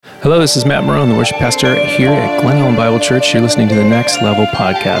Hello, this is Matt Marron, the worship pastor here at Glen Ellen Bible Church. You're listening to the Next Level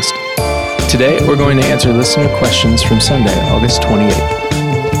podcast. Today, we're going to answer listener questions from Sunday, August 28th.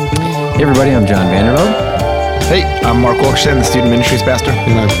 Hey everybody, I'm John Vandervelde. Hey, I'm Mark Wilkerson, the student ministries pastor.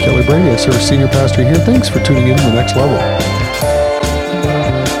 And I'm Kelly Brady, I serve as senior pastor here. Thanks for tuning in to the Next Level.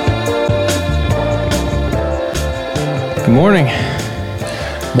 Good morning.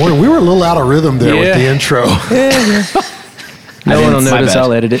 Morning. We were a little out of rhythm there with the intro. No one will notice.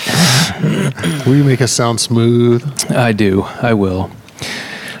 I'll edit it. Will you make us sound smooth? I do. I will.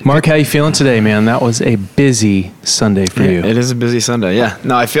 Mark, how you feeling today, man? That was a busy Sunday for you. It is a busy Sunday, yeah.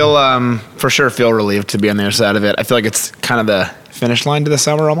 No, I feel, for sure feel relieved to be on the other side of it. I feel like it's kind of the finish line to the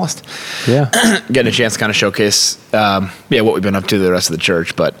summer almost. Yeah. Getting a chance to kind of showcase, what we've been up to the rest of the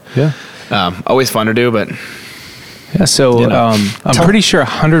church. But always fun to do, but... Yeah, so I'm pretty sure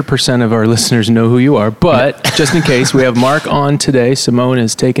 100% of our listeners know who you are, but just in case, we have Mark on today. Simone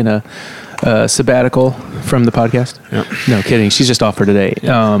is taking a sabbatical from the podcast. Yep. No, kidding. She's just off for today.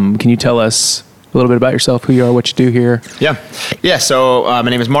 Can you tell us a little bit about yourself, who you are, what you do here? Yeah. So my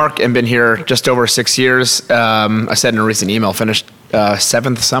name is Mark and been here just over 6 years. I said in a recent email, finished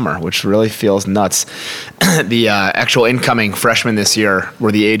 7th summer, which really feels nuts. The actual incoming freshmen this year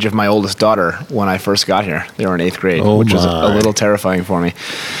were the age of my oldest daughter when I first got here. They were in 8th grade, which was a little terrifying for me.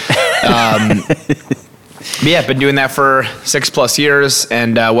 But been doing that for 6+ years,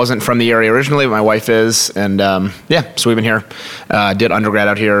 and wasn't from the area originally, but my wife is, and so we've been here. Did undergrad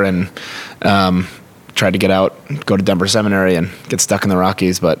out here, and tried to get out, go to Denver Seminary, and get stuck in the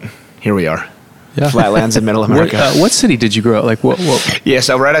Rockies, but here we are. Yeah. Flatlands in Middle America. What city did you grow up? Like what? Yeah,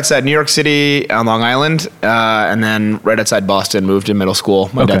 so right outside New York City on Long Island, and then right outside Boston. Moved to middle school.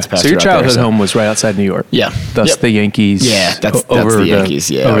 My dad's pastor. So your childhood home was right outside New York. Yeah, thus the Yankees. Yeah, that's the Yankees.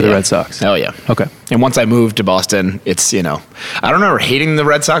 Over the Red Sox. Oh yeah. Okay. And once I moved to Boston, it's I don't remember hating the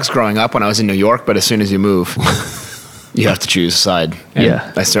Red Sox growing up when I was in New York, but as soon as you move, you have to choose a side. And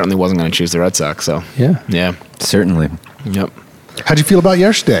I certainly wasn't going to choose the Red Sox. So yeah, Certainly. Yep. How'd you feel about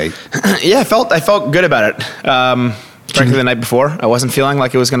yesterday? Yeah, I felt good about it. Frankly, the night before, I wasn't feeling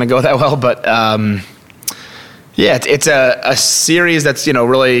like it was going to go that well, but it's a series that's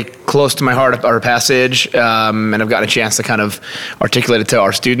really close to my heart, our passage, and I've gotten a chance to kind of articulate it to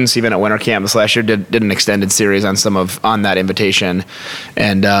our students, even at winter camp this last year. Did an extended series on on that invitation,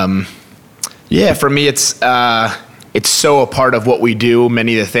 and for me, it's so a part of what we do.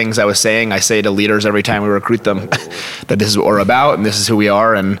 Many of the things I was saying, I say to leaders every time we recruit them, that this is what we're about, and this is who we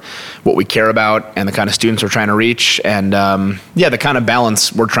are, and what we care about, and the kind of students we're trying to reach, and the kind of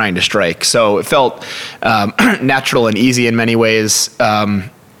balance we're trying to strike. So it felt natural and easy in many ways to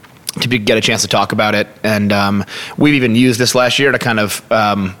get a chance to talk about it, and we've even used this last year to kind of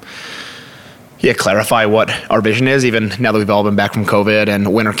clarify what our vision is, even now that we've all been back from COVID,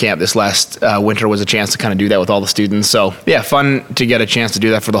 and winter camp this last winter was a chance to kind of do that with all the students. So fun to get a chance to do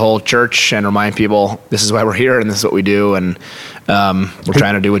that for the whole church and remind people this is why we're here and this is what we do, and we're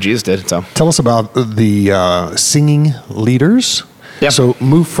trying to do what Jesus did. So tell us about the singing leaders. Yep. So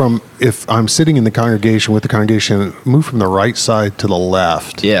move from, if I'm sitting in the congregation with the congregation, move from the right side to the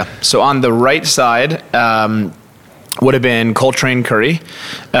left. Yeah. So on the right side, would have been Coltrane Curry.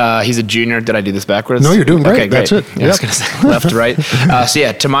 He's a junior. Did I do this backwards? No, you're doing great. Okay, great. That's it. Yeah, I was going to say left to right.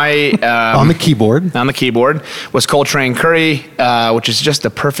 To my... on the keyboard. On the keyboard was Coltrane Curry, which is just a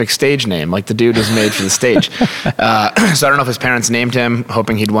perfect stage name. Like the dude was made for the stage. So I don't know if his parents named him,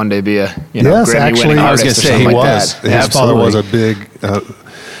 hoping he'd one day be a Grammy-winning artist. I was going to say he was. Like his father was a big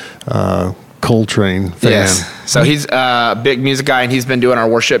Coltrane fan. Yes. So he's a big music guy, and he's been doing our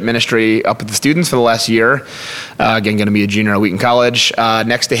worship ministry up with the students for the last year. Again, going to be a junior at Wheaton College.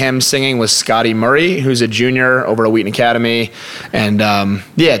 Next to him singing was Scotty Murray, who's a junior over at Wheaton Academy. And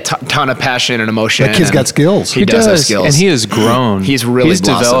ton of passion and emotion. That kid's got skills. He does have skills. And he has grown. He's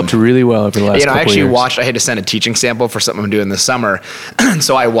developed really well over the last couple I actually years. I had to send a teaching sample for something I'm doing this summer.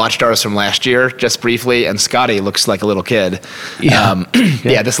 So I watched ours from last year just briefly, and Scotty looks like a little kid.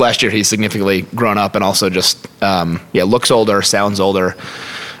 This last year he's significantly grown up and also just looks older, sounds older.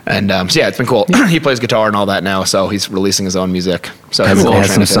 And it's been cool. He plays guitar and all that now, so he's releasing his own music. So he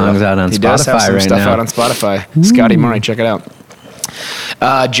has some songs out on Spotify right now. He does have some stuff out on Spotify. Scotty Murray, check it out.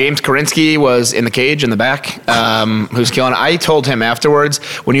 James Korinsky was in the cage in the back, who's killing it. I told him afterwards,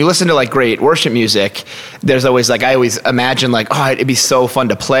 when you listen to like great worship music, there's always I always imagine it'd be so fun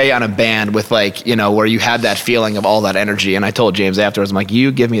to play on a band with where you had that feeling of all that energy. And I told James afterwards, I'm like,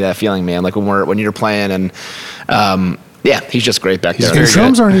 you give me that feeling, man. Like when you're playing, and he's just great back there. And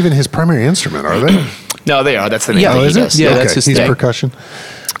drums aren't even his primary instrument, are they? No, they are. That's the name. Yeah, that he is it? does. Yeah, okay. that's his He's thing. percussion.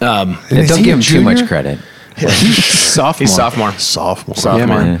 Don't give him too much credit. Sophomore. He's sophomore. Yeah,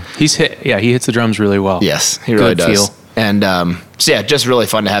 man. He hits the drums really well. Yes, he really does. Feel. And so yeah, just really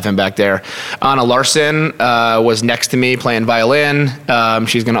fun to have him back there. Anna Larson was next to me playing violin.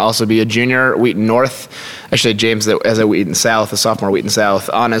 She's going to also be a junior at Wheaton North. Actually, James is at Wheaton South, a sophomore at Wheaton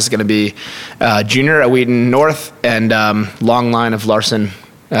South. Anna's going to be junior at Wheaton North, and long line of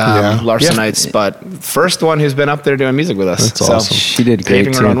Larsonites, but first one who's been up there doing music with us. That's awesome. She did great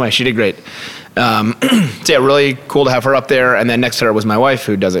paving her own way. She did great. So yeah, really cool to have her up there. And then next to her was my wife,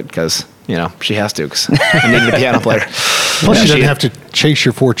 who does it because she has to, because I needed a piano player. Plus, she doesn't have to chase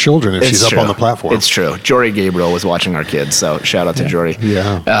your 4 children if she's up on the platform. It's true. Jory Gabriel was watching our kids, so shout out to Jory.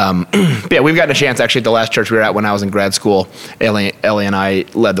 Yeah. But yeah, we've gotten a chance actually at the last church we were at when I was in grad school. Ellie and I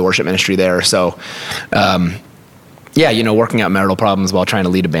led the worship ministry there, so. Yeah, working out marital problems while trying to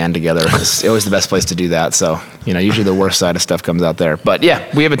lead a band together is always the best place to do that. So, usually the worst side of stuff comes out there. But yeah,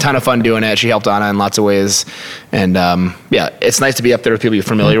 we have a ton of fun doing it. She helped Anna in lots of ways. And yeah, it's nice to be up there with people you're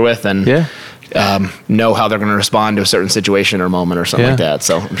familiar with and know how they're going to respond to a certain situation or moment or something like that.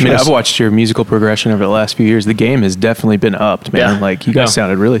 So, I've watched your musical progression over the last few years. The game has definitely been upped, man. Yeah. Like, you guys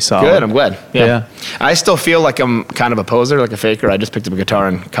sounded really solid. Good, I'm glad. Yeah. I still feel like I'm kind of a poser, like a faker. I just picked up a guitar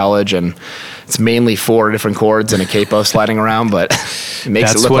in college, and it's mainly 4 different chords and a capo sliding around, but it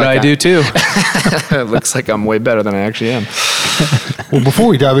makes it look like I do too. It looks like I'm way better than I actually am. Well, before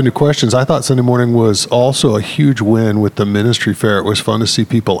we dive into questions, I thought Sunday morning was also a huge win with the ministry fair. It was fun to see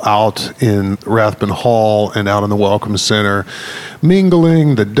people out in Rathbun Hall and out in the Welcome Center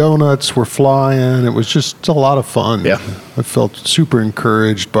mingling. The donuts were flying. It was just a lot of fun. Yeah. I felt super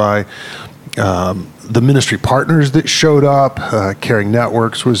encouraged by the ministry partners that showed up. Caring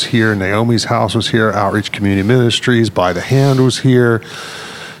Networks was here. Naomi's House was here. Outreach Community Ministries, By the Hand was here.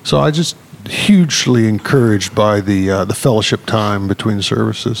 So I just hugely encouraged by the fellowship time between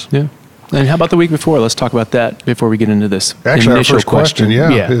services. Yeah. And how about the week before? Let's talk about that before we get into this. Actually, our first question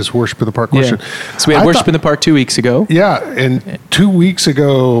is Worship in the Park question. Yeah. So we had Worship in the Park 2 weeks ago. Yeah, and 2 weeks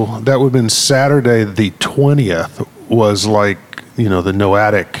ago, that would have been Saturday the 20th, was like, the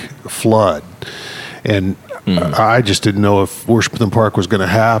Noatic flood. And I just didn't know if Worship in the Park was going to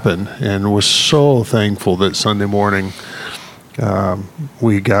happen, and was so thankful that Sunday morning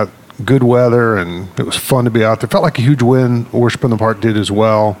we got good weather, and it was fun to be out there. Felt like a huge win. Worship in the Park did as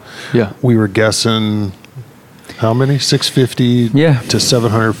well. Yeah. We were guessing, how many? 650 to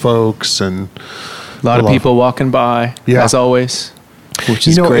 700 folks, and a lot of people walking by, as always, which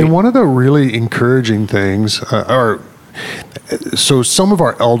is great. And one of the really encouraging things so some of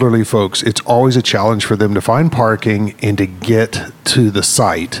our elderly folks, it's always a challenge for them to find parking and to get to the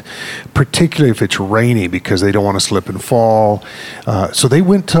site, particularly if it's rainy, because they don't want to slip and fall. So they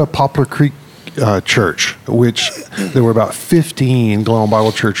went to Poplar Creek Church, which there were about 15 Glen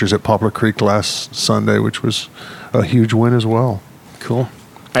Bible churches at Poplar Creek last Sunday, which was a huge win as well. Cool.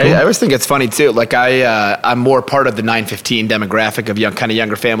 I always think it's funny too. Like I'm more part of the 915 demographic of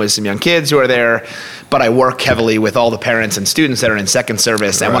younger families, some young kids who are there, but I work heavily with all the parents and students that are in second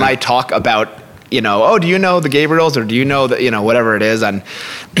service. And when I talk about, do you know the Gabriels, or do you know that, whatever it is, and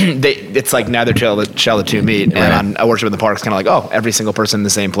it's like neither shall the two meet. Right. And I Worship in the Park is kind of like, every single person in the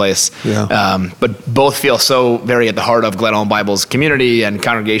same place. Yeah. But both feel so very at the heart of Glen Ellyn Bible's community and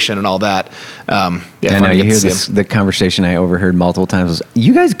congregation and all that. I know you hear this, the conversation I overheard multiple times was,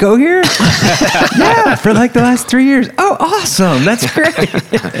 you guys go here? Yeah, for like the last 3 years. Oh, awesome. That's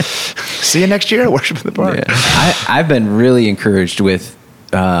great. See you next year at Worship in the Park. Yeah. I've been really encouraged with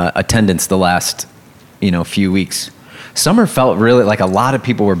attendance the last few weeks. Summer felt really like a lot of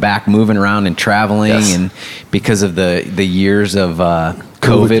people were back moving around and traveling, and because of the years of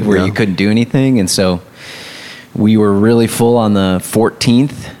COVID where you couldn't do anything, and so we were really full on the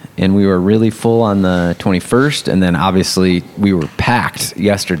 14th, and we were really full on the 21st, and then obviously we were packed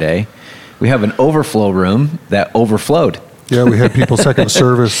yesterday. We have an overflow room that overflowed. Yeah, we had people second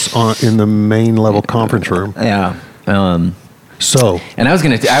service in the main level conference room. Yeah. And I was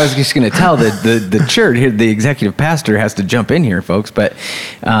just gonna tell the church here, the executive pastor has to jump in here, folks. But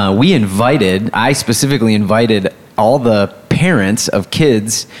I specifically invited all the parents of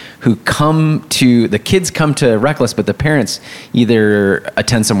kids who the kids come to Reckless, but the parents either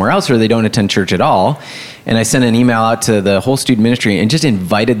attend somewhere else or they don't attend church at all. And I sent an email out to the whole student ministry and just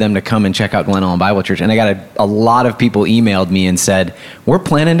invited them to come and check out Glen Ellyn Bible Church. And I got a lot of people emailed me and said, we're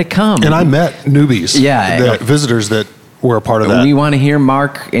planning to come. And I met newbies, visitors that were a part of that. We want to hear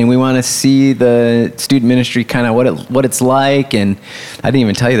Mark, and we want to see the student ministry, kind of what it's like. And I didn't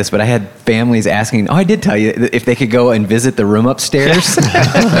even tell you this, but I had families asking, I did tell you, if they could go and visit the room upstairs,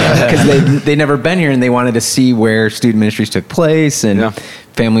 because they'd never been here, and they wanted to see where student ministries took place. And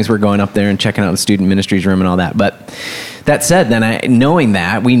families were going up there and checking out the student ministries room and all that. But that said, then knowing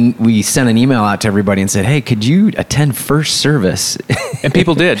that, we sent an email out to everybody and said, hey, could you attend first service? And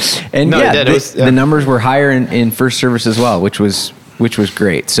people did. And the numbers were higher in first service as well, which was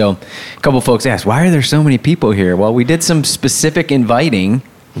great. So a couple folks asked, why are there so many people here? Well, we did some specific inviting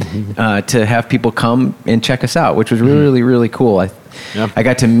to have people come and check us out, which was really, really cool. I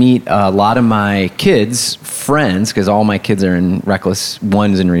got to meet a lot of my kids' friends, because all my kids are in Reckless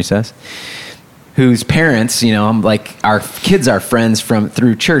Ones in recess, whose parents, I'm like, our kids are friends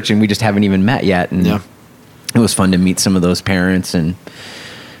through church, and we just haven't even met yet. And it was fun to meet some of those parents, and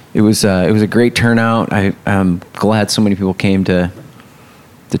it was a great turnout. I'm glad so many people came to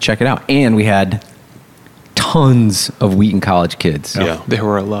check it out, and we had tons of Wheaton College kids. Yeah, there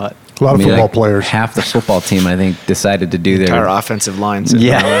were a lot. A lot of football players. Half the football team, I think, decided to do their entire offensive lines.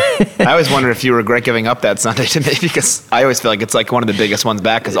 I always wondered if you regret giving up that Sunday to me, because I always feel like it's like one of the biggest ones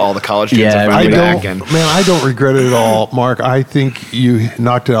back, because all the college kids are finally back. I don't regret it at all, Mark. I think you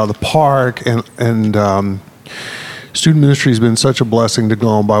knocked it out of the park, and student ministry has been such a blessing to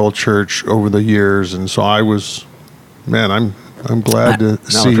Global Bible Church over the years, and so I'm glad to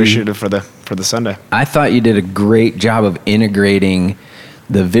see. I'm appreciative for the Sunday. I thought you did a great job of integrating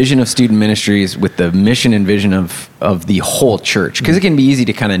the vision of student ministries with the mission and vision of the whole church, because it can be easy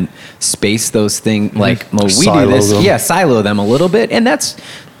to kind of space those things, like, well, we do this, silo them a little bit, and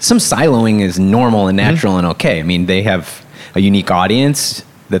some siloing is normal and natural and okay. I mean, they have a unique audience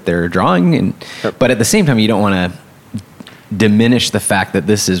that they're drawing, but at the same time, you don't want to diminish the fact that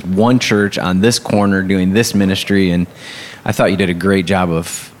this is one church on this corner doing this ministry. And I thought you did a great job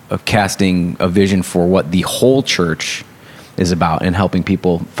of casting a vision for what the whole church is about, and helping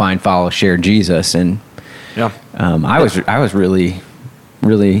people find, follow, share Jesus. And I was really,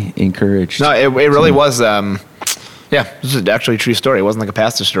 really encouraged. No, it really was. This is actually a true story. It wasn't like a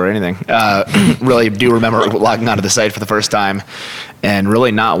pastor story or anything. Really do remember logging onto the site for the first time and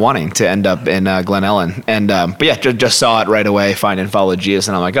really not wanting to end up in Glen Ellen. And just saw it right away, find and follow Jesus,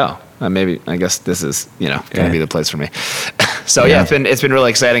 and I'm like, I guess this is going to be the place for me. So it's been really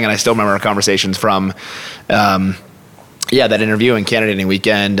exciting, and I still remember our conversations from that interview and candidating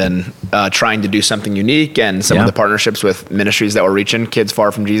weekend, and trying to do something unique, and some of the partnerships with ministries that were reaching kids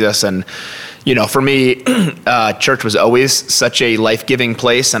far from Jesus. And for me, church was always such a life-giving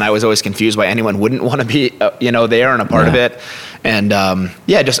place, and I was always confused why anyone wouldn't want to be there and a part of it. And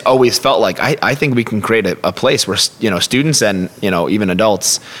just always felt like I think we can create a place where students and even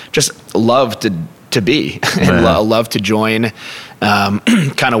adults just love to be and love to join,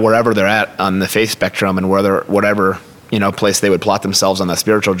 kind of wherever they're at on the faith spectrum, and whatever place they would plot themselves on that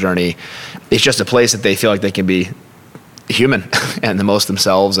spiritual journey. It's just a place that they feel like they can be human and the most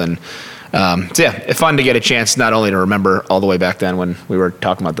themselves. And it's fun to get a chance not only to remember all the way back then when we were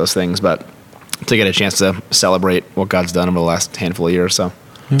talking about those things, but to get a chance to celebrate what God's done over the last handful of years. So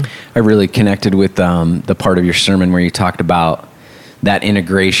I really connected with the part of your sermon where you talked about that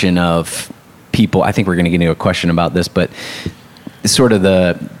integration of people. I think we're going to get into a question about this, but sort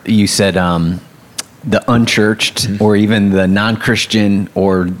of you said the unchurched or even the non-Christian,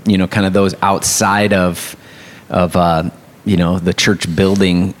 or kind of those outside of the church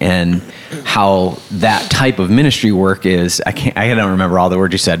building, and how that type of ministry work is. I don't remember all the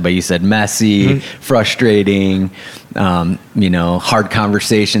words you said, but you said messy, frustrating, hard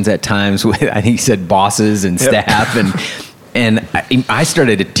conversations at times with, I think you said, bosses and staff. And I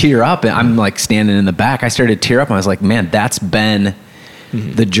started to tear up, and I'm like standing in the back. I started to tear up, and I was like, man, that's been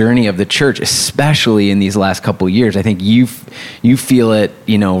the journey of the church, especially in these last couple of years. I think you feel it,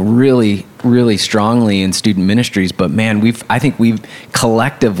 really, really strongly in student ministries. But man, I think we've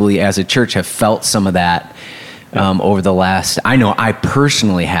collectively as a church have felt some of that over the last. I know I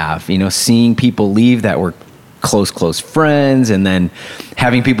personally have. Seeing people leave that were close friends, and then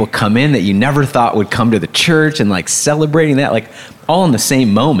having people come in that you never thought would come to the church, and like celebrating that, like all in the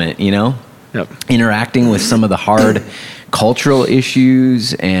same moment. Interacting with some of the hard cultural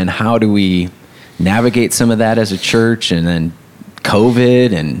issues, and how do we navigate some of that as a church, and then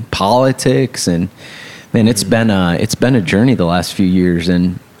COVID and politics, and man, it's been a journey the last few years,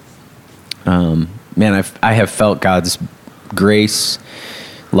 and I have felt God's grace,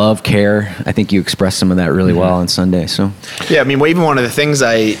 love, care. I think you expressed some of that really well on Sunday. So even one of the things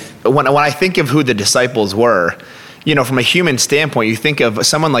when I think of who the disciples were, from a human standpoint, you think of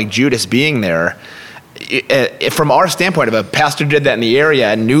someone like Judas being there. From our standpoint, if a pastor did that in the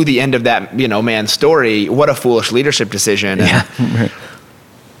area and knew the end of that man's story, what a foolish leadership decision.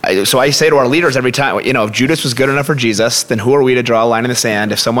 So I say to our leaders every time, if Judas was good enough for Jesus, then who are we to draw a line in the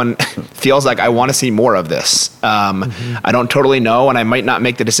sand? If someone feels like I want to see more of this, I don't totally know, and I might not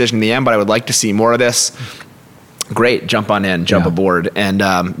make the decision in the end, but I would like to see more of this. Great, jump on in, jump aboard.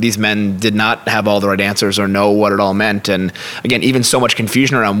 And these men did not have all the right answers or know what it all meant. And again, even so much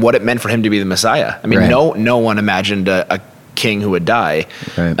confusion around what it meant for him to be the Messiah. I mean, no one imagined a king who would die.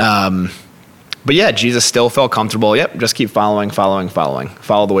 Right. But yeah, Jesus still felt comfortable. Yep, just keep following. Follow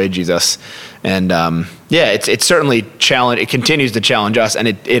the way of Jesus. And it's certainly it continues to challenge us, and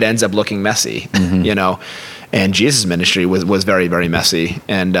it ends up looking messy, And Jesus' ministry was very, very messy.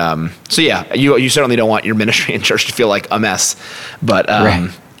 And you certainly don't want your ministry in church to feel like a mess. But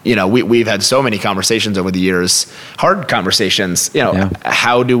we've had so many conversations over the years, hard conversations.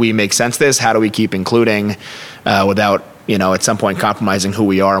 How do we make sense of this? How do we keep including without at some point compromising who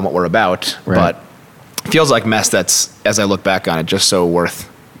we are and what we're about? Right. But it feels like mess that's, as I look back on it, just so worth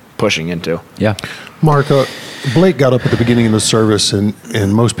pushing into. Yeah. Mark, Blake got up at the beginning of the service, and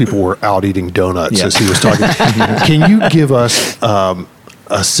most people were out eating donuts as he was talking. Can you give us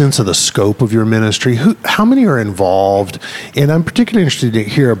a sense of the scope of your ministry? How many are involved? And I'm particularly interested to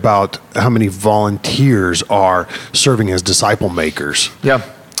hear about how many volunteers are serving as disciple makers.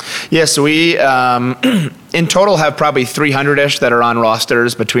 Yeah, so we in total have probably 300-ish that are on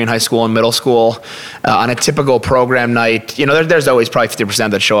rosters between high school and middle school. On a typical program night, there's always probably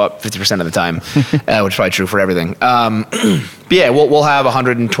 50% that show up 50% of the time, which is probably true for everything. But yeah, we'll have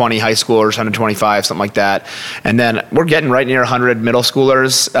 120 high schoolers, 125, something like that. And then we're getting right near 100 middle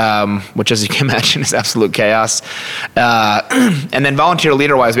schoolers, which, as you can imagine, is absolute chaos. And then volunteer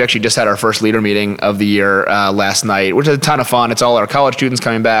leader-wise, we actually just had our first leader meeting of the year last night, which is a ton of fun. It's all our college students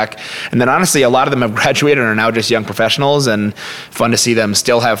coming back. And then honestly, a lot of them have graduated and are now just young professionals, and fun to see them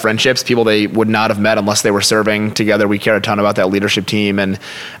still have friendships, people they would not have met unless they were serving together. We care a ton about that leadership team. And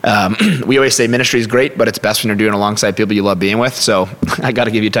we always say ministry is great, but it's best when you're doing it alongside people you love being with. So I got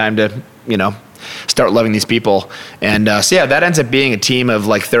to give you time to, start loving these people. And that ends up being a team of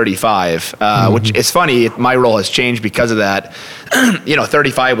like 35, which is funny. My role has changed because of that.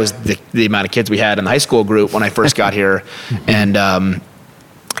 35 was the amount of kids we had in the high school group when I first got here. And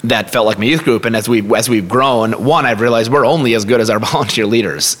that felt like my youth group. And as we've grown, I've realized we're only as good as our volunteer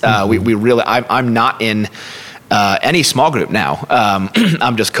leaders. We really, I'm not in any small group now.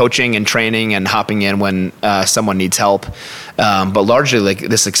 I'm just coaching and training and hopping in when someone needs help. But largely, like,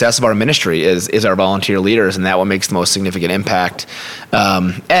 the success of our ministry is our volunteer leaders, and that what makes the most significant impact.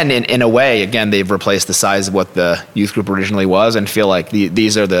 And in a way, again, they've replaced the size of what the youth group originally was, and feel like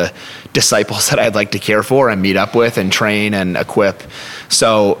these are the disciples that I'd like to care for and meet up with and train and equip.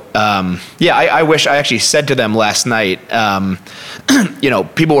 So, I wish I actually said to them last night,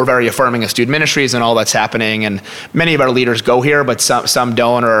 people were very affirming of student ministries and all that's happening, and many of our leaders go here, but some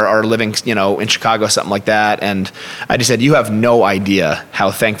don't, or are living, in Chicago, something like that. And I just said, you have no idea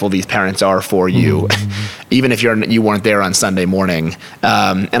how thankful these parents are for you, even if you weren't there on Sunday morning.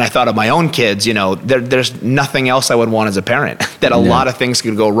 And I thought of my own kids. There's nothing else I would want as a parent. That a lot of things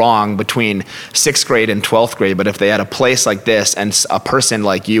could go wrong between 6th grade and 12th grade, but if they had a place like this and a person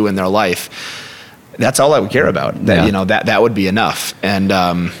like you in their life, that's all I would care about. That would be enough. And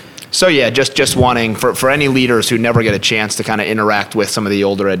just wanting for any leaders who never get a chance to kind of interact with some of the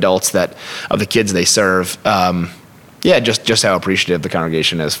older adults of the kids they serve. Just how appreciative the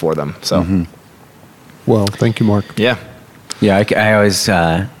congregation is for them. So, well, thank you, Mark. Yeah. I always,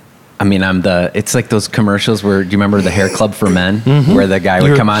 it's like those commercials where, do you remember the Hair Club for Men, where the guy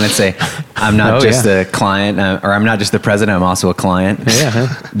would come on and say, I'm not just a client, or I'm not just the president, I'm also a client.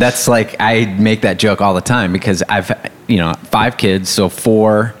 That's like, I make that joke all the time because I've, 5 kids, so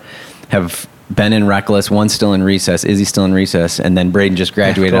 4 have been in Reckless, 1's still in recess, Izzy's still in recess, and then Braden just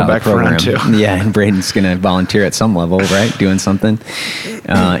graduated out of the program. And Braden's going to volunteer at some level, right? Doing something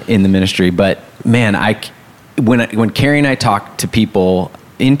in the ministry. But man, when Carrie and I talk to people,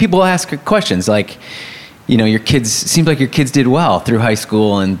 and people ask questions like, your kids, seems like your kids did well through high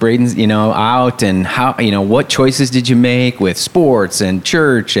school, and Braden's, out, and how, what choices did you make with sports and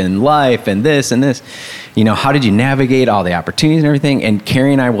church and life and this and this? How did you navigate all the opportunities and everything? And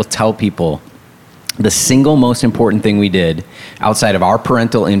Carrie and I will tell people the single most important thing we did outside of our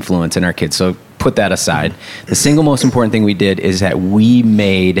parental influence in our kids. So put that aside. The single most important thing we did is that we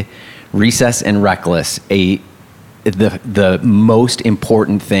made Recess and Reckless the most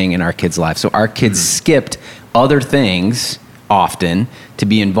important thing in our kids' lives. So our kids skipped other things often to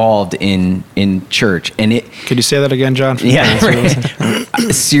be involved in church. And could you say that again, John? Yeah,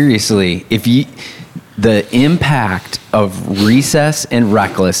 right. Seriously, the impact of Recess and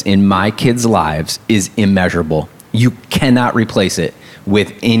Reckless in my kids' lives is immeasurable. You cannot replace it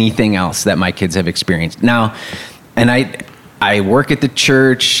with anything else that my kids have experienced. Now, and I work at the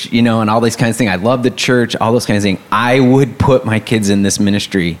church, and all these kinds of things. I love the church, all those kinds of things. I would put my kids in this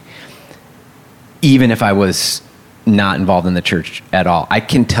ministry even if I was not involved in the church at all. I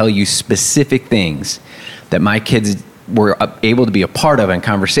can tell you specific things that my kids were able to be a part of and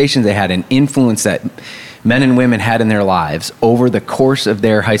conversations they had, an influence that men and women had in their lives over the course of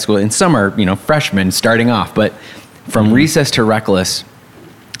their high school. And some are, freshmen starting off, but from recess to reckless,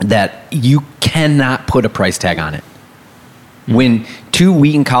 that you cannot put a price tag on it. When 2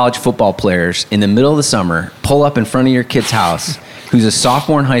 Wheaton College football players in the middle of the summer pull up in front of your kid's house, who's a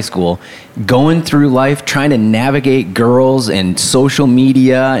sophomore in high school, going through life, trying to navigate girls and social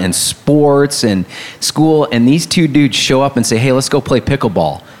media and sports and school, and these two dudes show up and say, hey, let's go play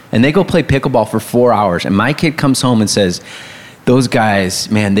pickleball. And they go play pickleball for 4 hours. And my kid comes home and says, those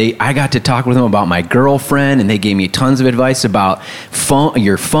guys, man, I got to talk with them about my girlfriend, and they gave me tons of advice about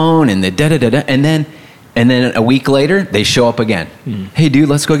your phone and the da-da-da-da. And then a week later, they show up again. Hey, dude,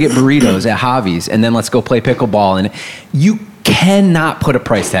 let's go get burritos at Javi's, and then let's go play pickleball. And you cannot put a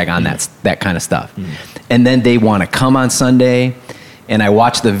price tag on that kind of stuff. And then they want to come on Sunday, and I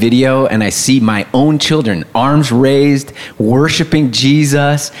watch the video, and I see my own children, arms raised, worshiping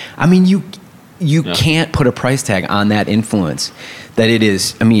Jesus. I mean, you can't put a price tag on that influence that it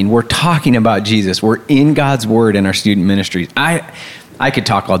is. I mean, we're talking about Jesus. We're in God's word in our student ministries. I could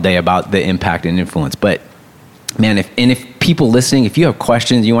talk all day about the impact and influence, but man, if people listening, if you have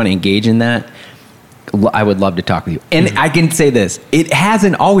questions, you want to engage in that, I would love to talk with you. And I can say this, it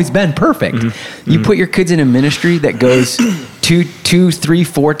hasn't always been perfect. You put your kids in a ministry that goes 2, 3,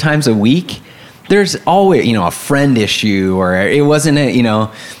 4 times a week, there's always, a friend issue, or it wasn't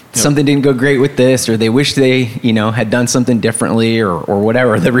something didn't go great with this, or they wish they, had done something differently, or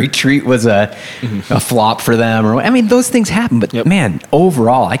whatever. The retreat was a flop for them, those things happen. But man,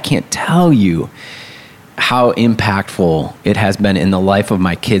 overall, I can't tell you how impactful it has been in the life of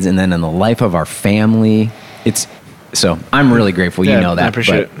my kids, and then in the life of our family. So I'm really grateful. You know that. I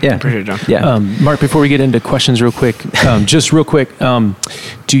appreciate it. Yeah. I appreciate it, John. Yeah. Mark, before we get into questions real quick, just real quick,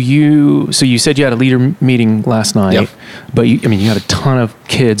 so you said you had a leader meeting last night, but you had a ton of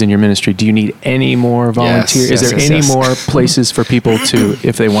kids in your ministry. Do you need any more volunteers? Is there any more places for people to,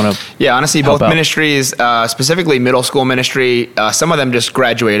 if they want to? Yeah, honestly, both ministries, specifically middle school ministry, some of them just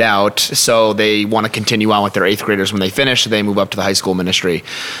graduate out, so they want to continue on with their 8th graders when they finish, so they move up to the high school ministry.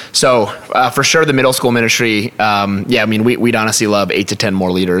 So for sure, the middle school ministry, we'd honestly love 8 to 10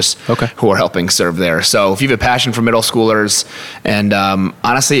 more leaders who are helping serve there. So if you have a passion for middle schoolers, and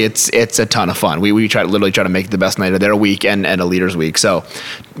honestly, it's a ton of fun. We literally try to make it the best night of their week and a leader's week. So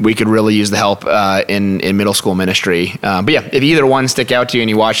we could really use the help in middle school ministry. But yeah, if either one stick out to you and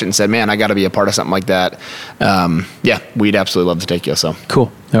you watch it and said, man, I got to be a part of something like that, we'd absolutely love to take you. So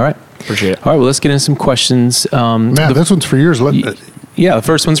cool. All right. Appreciate it. All right. Well, let's get into some questions. Matt, this one's for yours. The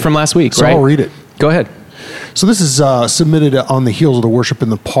first one's from last week, so right? I'll read it. Go ahead. So this is submitted on the heels of the worship in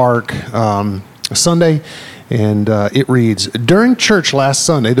the park Sunday, and it reads, during church last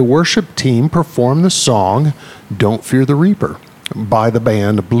Sunday, the worship team performed the song Don't Fear the Reaper by the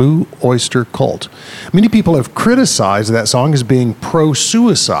band Blue Oyster Cult. Many people have criticized that song as being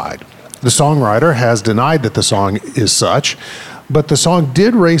pro-suicide. The songwriter has denied that the song is such, but the song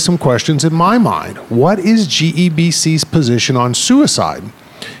did raise some questions in my mind. What is GEBC's position on suicide?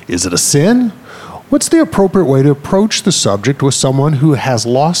 Is it a sin? What's the appropriate way to approach the subject with someone who has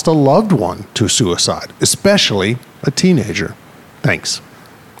lost a loved one to suicide, especially a teenager? Thanks.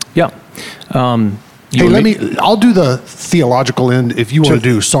 Yeah. I'll do the theological end if you want to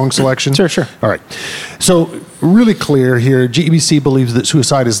do song selection. Sure. All right. So really clear here, GEBC believes that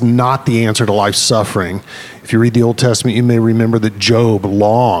suicide is not the answer to life's suffering. If you read the Old Testament, you may remember that Job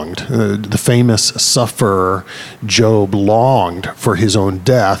longed, the famous sufferer Job longed for his own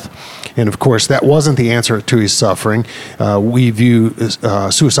death. And of course, that wasn't the answer to his suffering. We view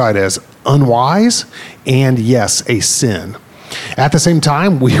suicide as unwise and, yes, a sin. At the same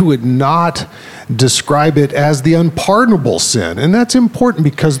time, we would not describe it as the unpardonable sin. And that's important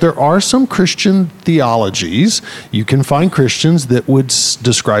because there are some Christian theologies. You can find Christians that would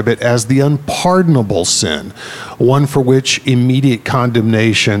describe it as the unpardonable sin, one for which immediate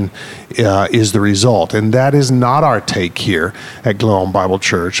condemnation is the result. And that is not our take here at Glowing Bible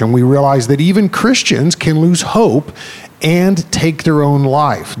Church. And we realize that even Christians can lose hope and take their own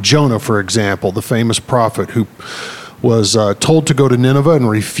life. Jonah, for example, the famous prophet who was told to go to Nineveh and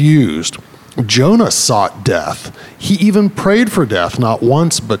refused. Jonah sought death. He even prayed for death, not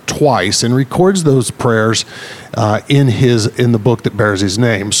once but twice, and records those prayers in the book that bears his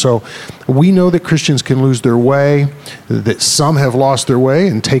name. So we know that Christians can lose their way, that some have lost their way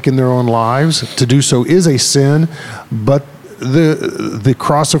and taken their own lives. To do so is a sin, but the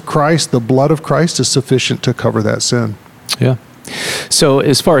cross of Christ, the blood of Christ, is sufficient to cover that sin. Yeah. So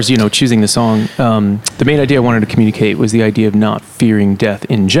as far as, choosing the song, the main idea I wanted to communicate was the idea of not fearing death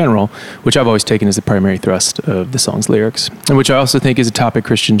in general, which I've always taken as the primary thrust of the song's lyrics, and which I also think is a topic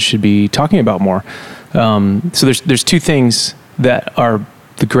Christians should be talking about more. So there's two things that are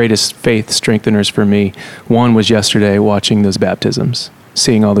the greatest faith strengtheners for me. One was yesterday watching those baptisms,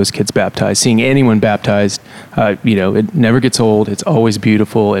 seeing all those kids baptized, seeing anyone baptized. It never gets old. It's always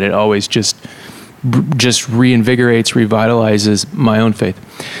beautiful, and it always just reinvigorates, revitalizes my own faith.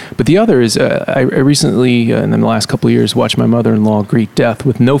 But the other is, I recently, in the last couple of years, watched my mother-in-law greet death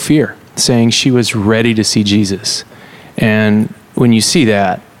with no fear, saying she was ready to see Jesus. And when you see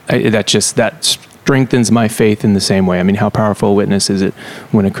that, that strengthens my faith in the same way. I mean, how powerful a witness is it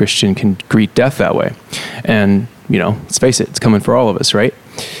when a Christian can greet death that way? And, let's face it, it's coming for all of us, right?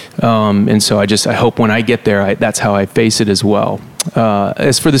 And so I hope when I get there, that's how I face it as well.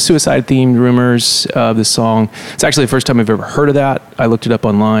 As for the suicide-themed rumors of the song, it's actually the first time I've ever heard of that. I looked it up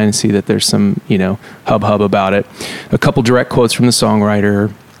online and see that there's some, hub about it. A couple direct quotes from the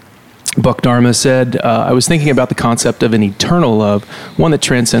songwriter. Buck Dharma said, I was thinking about the concept of an eternal love, one that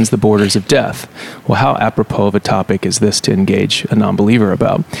transcends the borders of death. Well, how apropos of a topic is this to engage a non-believer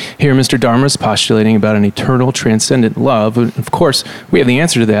about? Here, Mr. Dharma is postulating about an eternal, transcendent love. Of course, we have the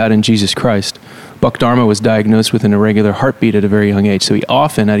answer to that in Jesus Christ. Buck Dharma was diagnosed with an irregular heartbeat at a very young age, so he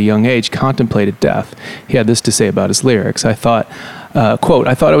often, at a young age, contemplated death. He had this to say about his lyrics. I thought, quote,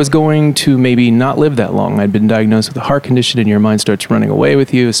 I thought I was going to maybe not live that long. I'd been diagnosed with a heart condition, and your mind starts running away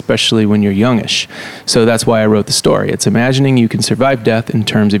with you, especially when you're youngish. So that's why I wrote the story. It's imagining you can survive death in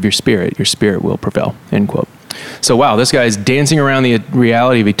terms of your spirit. Your spirit will prevail, end quote. So, wow, this guy's dancing around the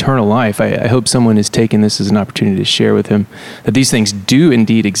reality of eternal life. I hope someone has taken this as an opportunity to share with him that these things do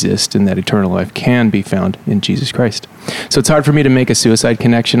indeed exist and that eternal life can be found in Jesus Christ. So it's hard for me to make a suicide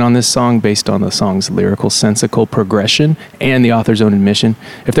connection on this song based on the song's lyrical, sensical progression and the author's own admission.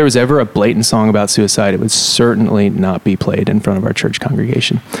 If there was ever a blatant song about suicide, it would certainly not be played in front of our church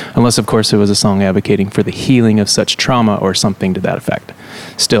congregation, unless, of course, it was a song advocating for the healing of such trauma or something to that effect.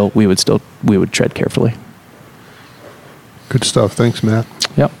 Still, we would tread carefully. Good stuff. Thanks, Matt.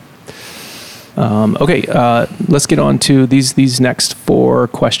 Yep. Okay, let's get on to these next 4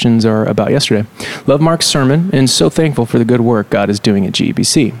 questions are about yesterday. Love Mark's sermon and so thankful for the good work God is doing at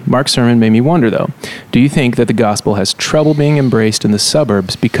GEBC. Mark's sermon made me wonder, though, do you think that the gospel has trouble being embraced in the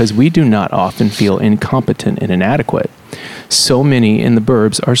suburbs because we do not often feel incompetent and inadequate? So many in the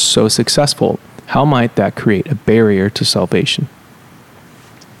burbs are so successful. How might that create a barrier to salvation?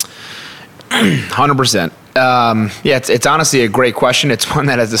 100%. It's honestly a great question. It's one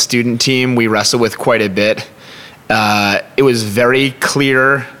that as a student team, we wrestle with quite a bit. It was very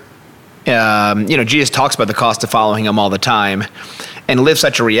clear, Jesus talks about the cost of following him all the time and lives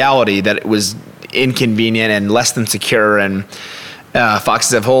such a reality that it was inconvenient and less than secure. And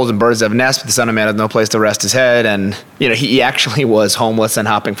foxes have holes and birds have nests, but the Son of Man has no place to rest his head. And, he actually was homeless and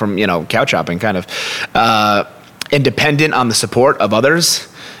hopping from, couch hopping kind of, and dependent on the support of others.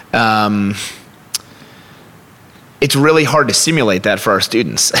 It's really hard to simulate that for our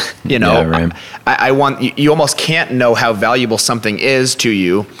students. Yeah, right. You almost can't know how valuable something is to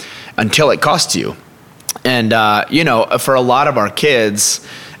you until it costs you. And, for a lot of our kids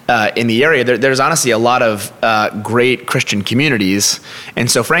in the area, there's honestly a lot of great Christian communities. And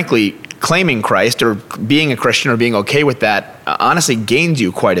so frankly, claiming Christ or being a Christian or being okay with that honestly gains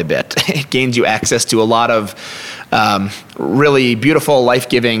you quite a bit. It gains you access to a lot of really beautiful,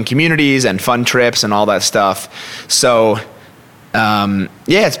 life-giving communities and fun trips and all that stuff. So,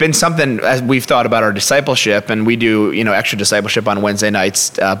 it's been something as we've thought about our discipleship, and we do, extra discipleship on Wednesday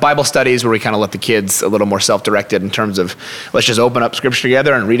nights, Bible studies where we kind of let the kids a little more self-directed in terms of let's just open up scripture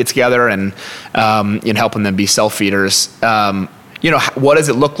together and read it together and, helping them be self-feeders. What does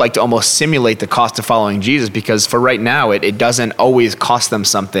it look like to almost simulate the cost of following Jesus? Because for right now, it doesn't always cost them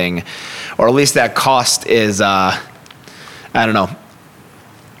something, or at least that cost is, an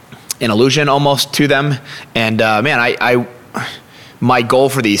illusion almost to them. And my goal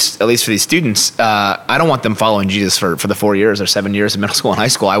for these, at least for these students, I don't want them following Jesus for the 4 years or 7 years of middle school and high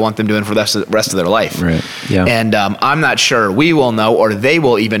school. I want them doing it for the rest of their life. Right. Yeah. And I'm not sure we will know, or they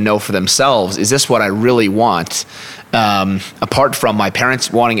will even know for themselves, is this what I really want? Apart from my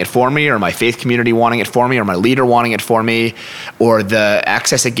parents wanting it for me, or my faith community wanting it for me, or my leader wanting it for me, or the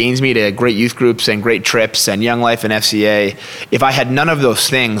access it gains me to great youth groups and great trips and Young Life and FCA. If I had none of those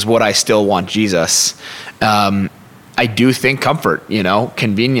things, would I still want Jesus? I do think comfort,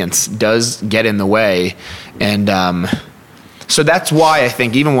 convenience does get in the way. And so that's why I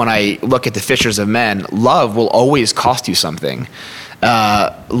think even when I look at the fishers of men, love will always cost you something.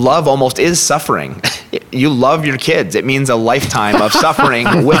 Love almost is suffering. You love your kids. It means a lifetime of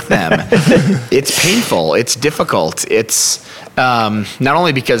suffering with them. It's painful. It's difficult. It's not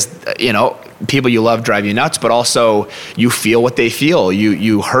only because, people you love drive you nuts, but also you feel what they feel.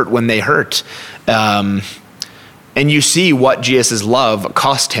 You hurt when they hurt. And you see what Jesus' love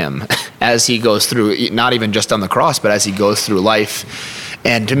cost him as he goes through, not even just on the cross, but as he goes through life.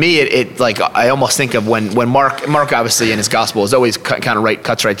 And to me, it like, I almost think of when Mark obviously in his gospel is always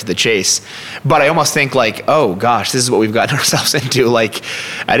cuts right to the chase. But I almost think like, oh gosh, this is what we've gotten ourselves into. Like,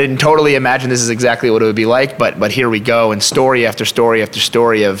 I didn't totally imagine this is exactly what it would be like, but here we go. And story after story after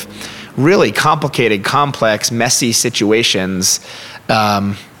story of really complicated, complex, messy situations.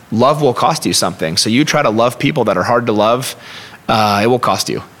 Love will cost you something. So you try to love people that are hard to love, it will cost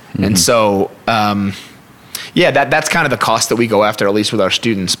you. Mm-hmm. And so, that's kind of the cost that we go after, at least with our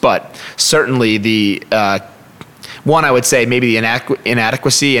students. But certainly the one, I would say maybe the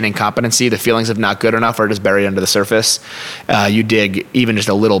inadequacy and incompetency, the feelings of not good enough are just buried under the surface. You dig even just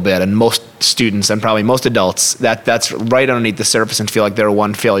a little bit, and most students and probably most adults, that's right underneath the surface, and feel like they're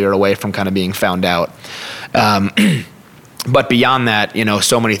one failure away from kind of being found out. But beyond that,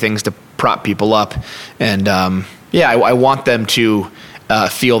 so many things to prop people up. And I want them to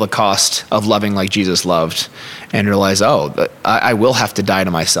feel the cost of loving like Jesus loved, and realize, I will have to die to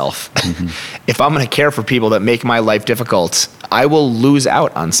myself. Mm-hmm. If I'm going to care for people that make my life difficult, I will lose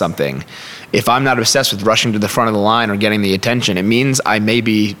out on something. If I'm not obsessed with rushing to the front of the line or getting the attention, it means I may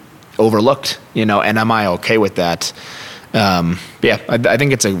be overlooked, and am I okay with that? I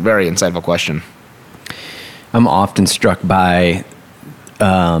think it's a very insightful question. I'm often struck by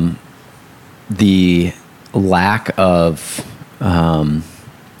the lack of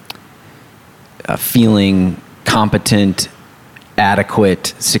feeling competent,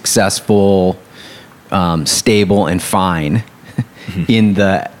 adequate, successful, stable, and fine in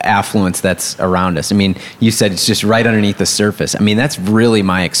the affluence that's around us. I mean, you said it's just right underneath the surface. I mean, that's really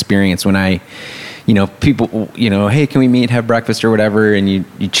my experience when I, people, hey, can we meet, have breakfast or whatever, and you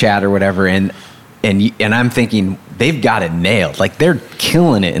chat or whatever, and I'm thinking they've got it nailed. Like, they're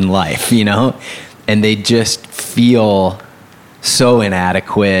killing it in life, and they just feel so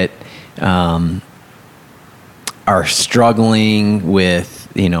inadequate, are struggling with,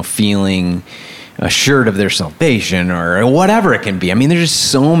 feeling assured of their salvation or whatever it can be. I mean, there's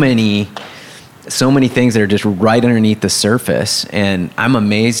just so many things that are just right underneath the surface. And I'm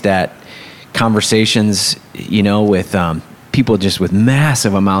amazed at conversations, with, people just with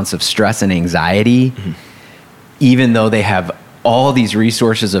massive amounts of stress and anxiety, mm-hmm. even though they have all these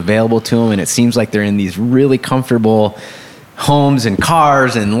resources available to them, and it seems like they're in these really comfortable homes and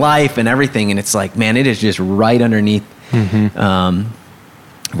cars and life and everything, and it's like, man, it is just right underneath, mm-hmm.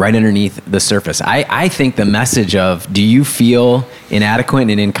 Right underneath the surface. I think the message of, do you feel inadequate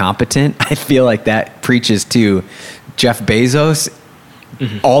and incompetent? I feel like that preaches to Jeff Bezos,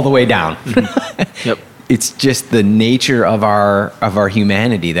 mm-hmm. all the way down. Mm-hmm. Yep. It's just the nature of our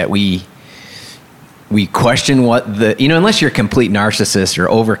humanity that we question what unless you're a complete narcissist or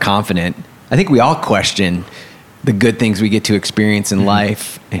overconfident, I think we all question the good things we get to experience in mm-hmm.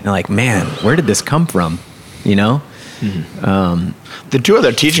 life. And like, man, where did this come from? Mm-hmm. The two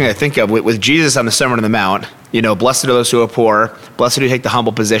other teachings I think of with Jesus on the Sermon on the Mount, blessed are those who are poor, blessed who take the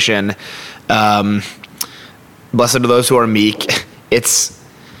humble position, blessed are those who are meek.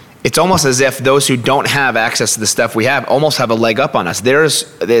 It's almost as if those who don't have access to the stuff we have almost have a leg up on us. Theirs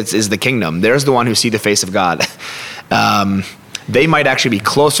is the kingdom. There's the one who see the face of God. They might actually be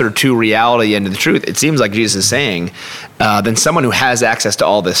closer to reality and to the truth, it seems like Jesus is saying, than someone who has access to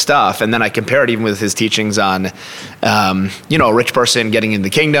all this stuff. And then I compare it even with his teachings on, a rich person getting into the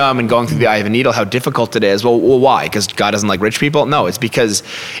kingdom and going through the eye of a needle, how difficult it is. Well, why? Because God doesn't like rich people? No, it's because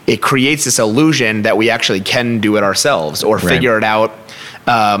it creates this illusion that we actually can do it ourselves or figure it out.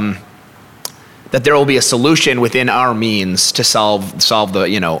 That there will be a solution within our means to solve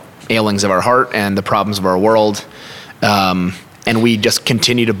the ailings of our heart and the problems of our world. And we just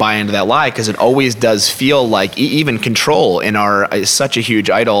continue to buy into that lie because it always does feel like even control in is such a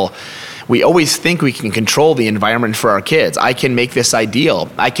huge idol. We always think we can control the environment for our kids. I can make this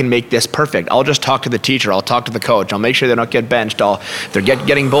ideal. I can make this perfect. I'll just talk to the teacher. I'll talk to the coach. I'll make sure they don't get benched. If they're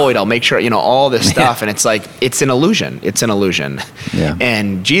getting bullied, I'll make sure, all this stuff. And it's like, it's an illusion. It's an illusion. Yeah.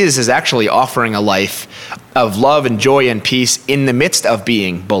 And Jesus is actually offering a life of love and joy and peace in the midst of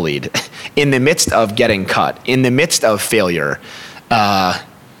being bullied, in the midst of getting cut, in the midst of failure. How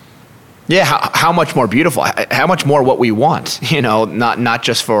much more beautiful, how much more what we want, not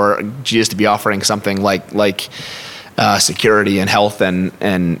just for Jesus to be offering something like security and health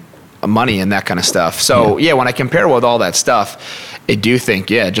and money and that kind of stuff. So when I compare with all that stuff, I do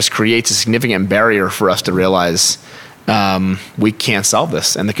think, it just creates a significant barrier for us to realize we can't solve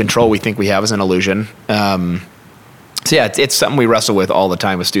this. And the control we think we have is an illusion. It's something we wrestle with all the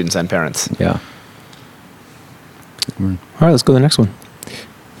time with students and parents. Yeah. All right, let's go to the next one.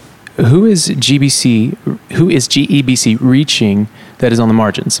 Who is GEBC reaching that is on the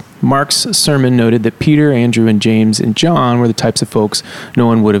margins? Mark's sermon noted that Peter, Andrew, and James and John were the types of folks no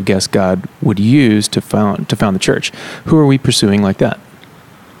one would have guessed God would use to found the church. Who are we pursuing like that?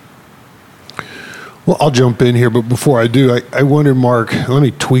 Well, I'll jump in here, but before I do, I wonder, Mark, let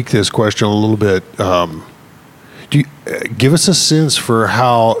me tweak this question a little bit. Do you give us a sense for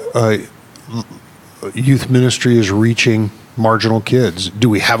how youth ministry is reaching marginal kids? Do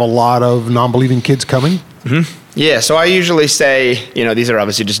we have a lot of non-believing kids coming? Mm-hmm. Yeah, so I usually say, these are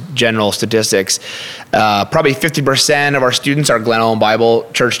obviously just general statistics. Probably 50% of our students are Glen Ellyn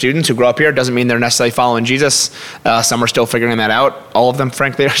Bible Church students who grow up here. Doesn't mean they're necessarily following Jesus. Some are still figuring that out. All of them,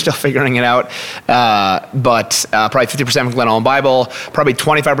 frankly, are still figuring it out. But probably 50% from Glen Ellyn Bible. Probably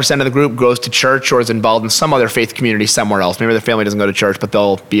 25% of the group goes to church or is involved in some other faith community somewhere else. Maybe their family doesn't go to church, but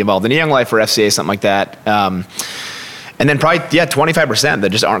they'll be involved in Young Life or FCA, something like that. And then probably, 25%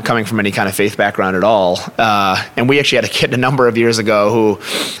 that just aren't coming from any kind of faith background at all. And we actually had a kid a number of years ago who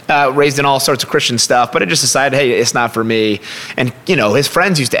raised in all sorts of Christian stuff, but it just decided, hey, it's not for me. And, his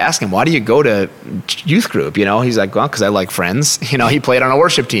friends used to ask him, why do you go to youth group? He's like, well, because I like friends. He played on a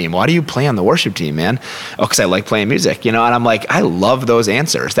worship team. Why do you play on the worship team, man? Oh, because I like playing music, And I'm like, I love those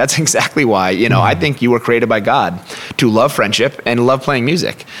answers. That's exactly why, I think you were created by God to love friendship and love playing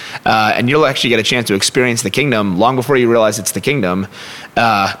music. And you'll actually get a chance to experience the kingdom long before you realize it's the kingdom.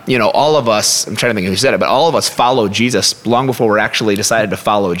 All of us, I'm trying to think of who said it, but all of us follow Jesus long before we're actually decided to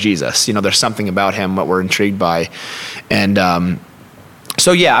follow Jesus. There's something about him that we're intrigued by. And I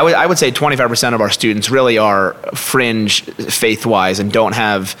would say 25% of our students really are fringe faith-wise and don't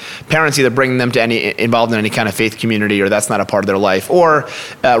have parents either bringing them to involved in any kind of faith community, or that's not a part of their life, or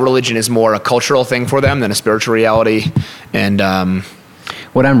religion is more a cultural thing for them than a spiritual reality. And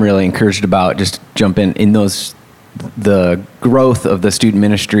what I'm really encouraged about, just jump in those, the growth of the student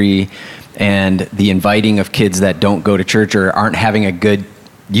ministry and the inviting of kids that don't go to church or aren't having a good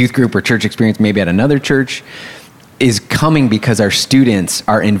youth group or church experience maybe at another church is coming because our students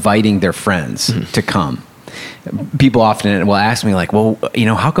are inviting their friends to come. People often will ask me like, well,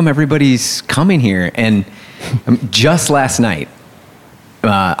 how come everybody's coming here? And just last night,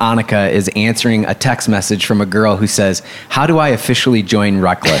 Annika is answering a text message from a girl who says, how do I officially join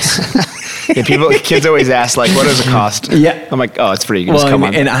Reckless? Kids always ask, like, what does it cost? Yeah. I'm like, oh, it's free. You can just come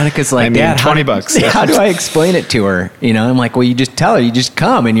on. And Annika's like, Dad, $20. How do I explain it to her? I'm like, well, you just tell her, you just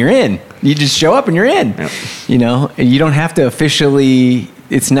come and you're in. You just show up and you're in. Yep. You don't have to officially,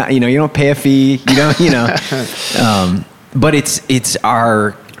 it's not, you don't pay a fee, but it's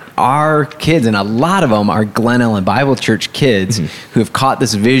our kids, and a lot of them are Glen Ellyn Bible Church kids who have caught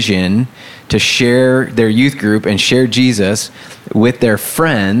this vision to share their youth group and share Jesus with their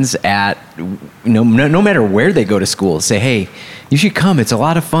friends at no matter where they go to school. Say, hey, you should come. It's a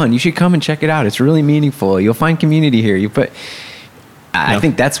lot of fun. You should come and check it out. It's really meaningful. You'll find community here. I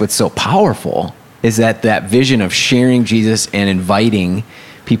think that's what's so powerful, is that vision of sharing Jesus and inviting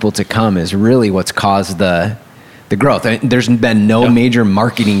people to come is really what's caused the growth. There's been no major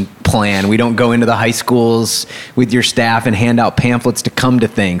marketing plan. We don't go into the high schools with your staff and hand out pamphlets to come to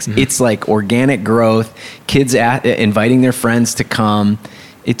things. It's like organic growth, kids inviting their friends to come.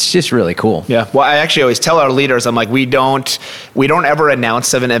 It's just really cool. Yeah. Well, I actually always tell our leaders, I'm like, we don't ever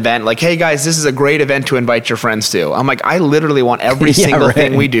announce of an event like, hey guys, this is a great event to invite your friends to. I'm like, I literally want every single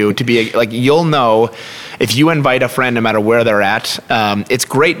thing we do to be like, you'll know if you invite a friend, no matter where they're at. It's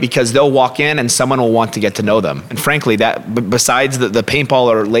great because they'll walk in and someone will want to get to know them. And frankly, that besides the paintball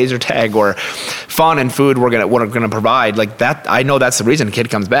or laser tag or fun and food we're gonna provide, like that, I know that's the reason a kid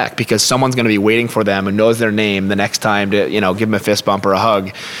comes back, because someone's gonna be waiting for them and knows their name the next time to give them a fist bump or a hug.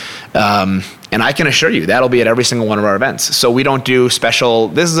 And I can assure you that'll be at every single one of our events. So we don't do special,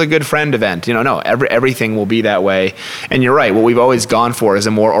 this is a good friend event. No, everything will be that way. And you're right. What we've always gone for is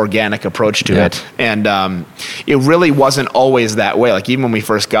a more organic approach to it. And it really wasn't always that way. Like even when we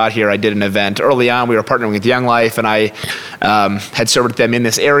first got here, I did an event early on. We were partnering with Young Life, and I had served with them in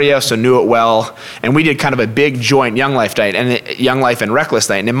this area, so knew it well. And we did kind of a big joint Young Life night and Young Life and Reckless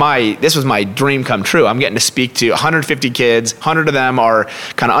night. And this was my dream come true. I'm getting to speak to 150 kids. 100 of them are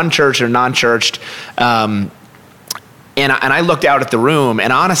kind of unchurched or non-churched. And I looked out at the room,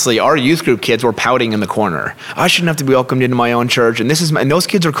 and honestly, our youth group kids were pouting in the corner. I shouldn't have to be welcomed into my own church, and those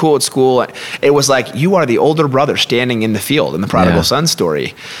kids are cool at school. It was like, you are the older brother standing in the field in the prodigal son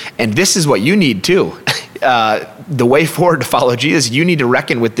story, and this is what you need too. The way forward to follow Jesus, you need to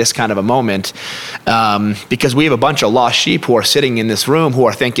reckon with this kind of a moment, because we have a bunch of lost sheep who are sitting in this room who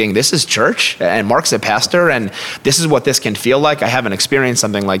are thinking, this is church, and Mark's a pastor, and this is what this can feel like. I haven't experienced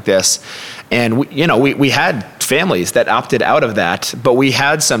something like this. And we had families that opted out of that, but we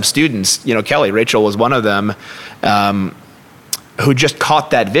had some students, Kelly, Rachel was one of them, who just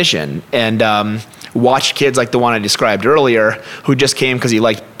caught that vision and watched kids like the one I described earlier, who just came because he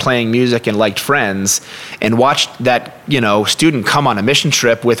liked playing music and liked friends, and watched that student come on a mission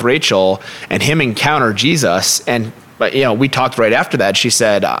trip with Rachel and him encounter Jesus. And we talked right after that. She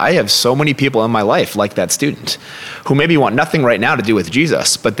said, I have so many people in my life like that student who maybe want nothing right now to do with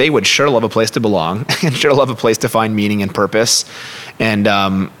Jesus, but they would sure love a place to belong and sure love a place to find meaning and purpose. And,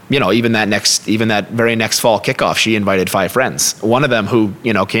 even that very next fall kickoff, she invited 5 friends. One of them who,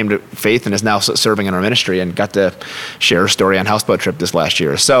 came to faith and is now serving in our ministry and got to share her story on Houseboat Trip this last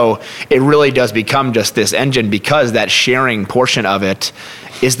year. So it really does become just this engine, because that sharing portion of it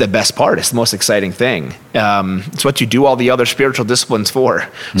is the best part. It's the most exciting thing. It's what you do all the other spiritual disciplines for,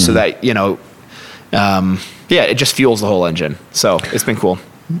 so that, it just fuels the whole engine. So it's been cool.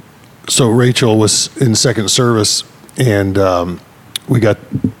 So Rachel was in second service, and we got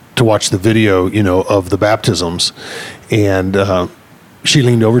to watch the video, of the baptisms. And she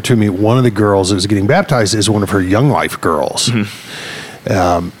leaned over to me. One of the girls that was getting baptized is one of her Young Life girls.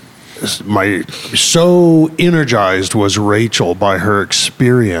 So energized was Rachel by her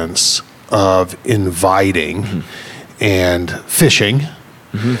experience of inviting and fishing,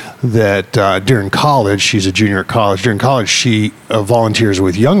 that during college, she's a junior at college, during college she volunteers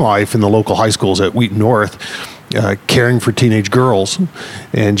with Young Life in the local high schools at Wheaton North, caring for teenage girls,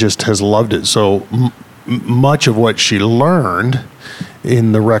 and just has loved it. So much of what she learned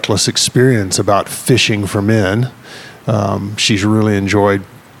in the Reckless experience about fishing for men, she's really enjoyed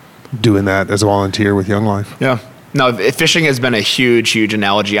doing that as a volunteer with Young Life. Yeah. No, fishing has been a huge, huge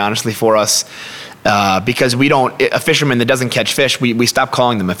analogy, honestly, for us. Because a fisherman that doesn't catch fish, we stop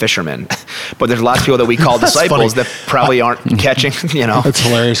calling them a fisherman. But there's lots of people that we call disciples that probably aren't catching, That's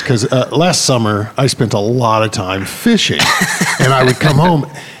hilarious, because last summer I spent a lot of time fishing, and I would come home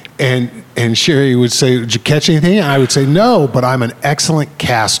and Sherry would say, did you catch anything? And I would say, no, but I'm an excellent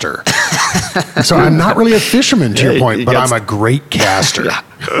caster. So I'm not really a fisherman, to your point, but I'm a great caster. Yeah.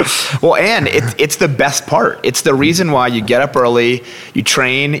 Well, and it's the best part. It's the reason why you get up early, you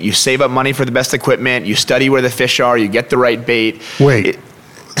train, you save up money for the best equipment, you study where the fish are, you get the right bait. Wait,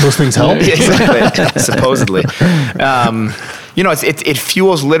 those things help? Exactly, supposedly. It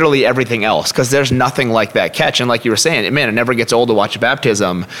fuels literally everything else, because there's nothing like that catch. And like you were saying, man, it never gets old to watch a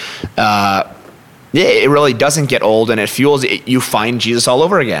baptism. It really doesn't get old, and it fuels it. You find Jesus all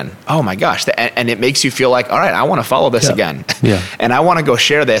over again. Oh my gosh. And it makes you feel like, all right, I want to follow this again. Yeah. And I want to go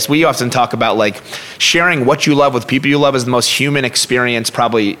share this. We often talk about sharing what you love with people you love is the most human experience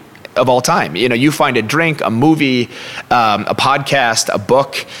probably of all time. You find a drink, a movie, a podcast, a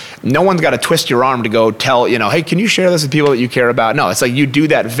book. No one's got to twist your arm to go tell, hey, can you share this with people that you care about? No, it's like you do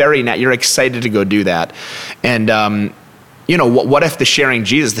that you're excited to go do that. And, what if the sharing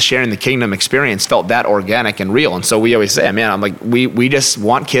Jesus, the sharing the kingdom experience felt that organic and real? And so we always say, we just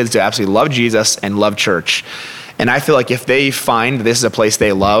want kids to absolutely love Jesus and love church. And I feel like if they find this is a place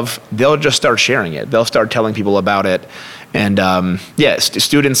they love, they'll just start sharing it. They'll start telling people about it. And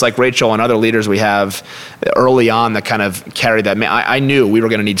students like Rachel and other leaders we have early on that kind of carry that. I knew we were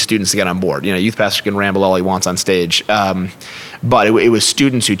going to need students to get on board. Youth pastor can ramble all he wants on stage. But it was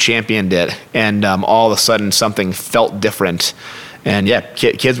students who championed it, and all of a sudden something felt different. And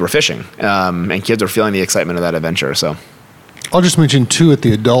kids were fishing, and kids were feeling the excitement of that adventure. So, I'll just mention two at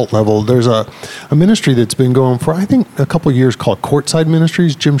the adult level. There's a ministry that's been going for, I think, a couple of years called Courtside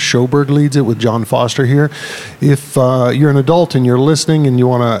Ministries. Jim Schoberg leads it with John Foster here. If you're an adult and you're listening and you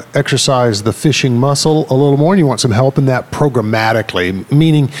want to exercise the fishing muscle a little more and you want some help in that programmatically,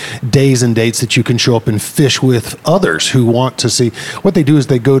 meaning days and dates that you can show up and fish with others who want to see, what they do is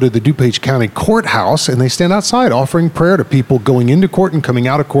they go to the DuPage County Courthouse and they stand outside offering prayer to people going into court and coming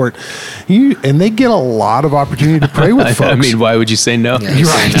out of court. And they get a lot of opportunity to pray with folks. I mean, why would you say no? Yeah, you're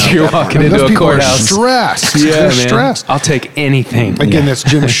right. No. You're walking into a courthouse. Stressed. Yeah, They're man. stressed. I'll take anything. Again, that's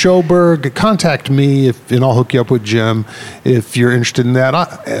Jim Schoberg. Contact me and I'll hook you up with Jim if you're interested in that.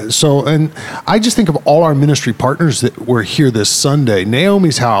 And I just think of all our ministry partners that were here this Sunday.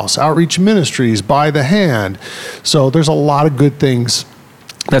 Naomi's House, Outreach Ministries, By the Hand. So there's a lot of good things.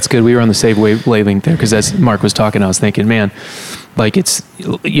 That's good. We were on the same wavelength there because as Mark was talking, I was thinking, man, like it's,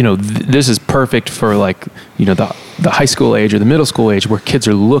 this is perfect for like, the high school age or the middle school age where kids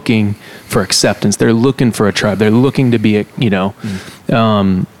are looking for acceptance. They're looking for a tribe. They're looking to be,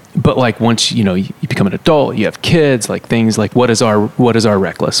 but like once, you become an adult, you have kids, like things like what is our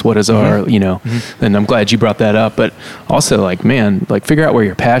reckless? What is our, and I'm glad you brought that up, but also like, man, like figure out where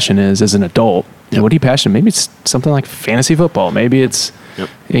your passion is as an adult. Yep. What are you passionate? Maybe it's something like fantasy football. Maybe it's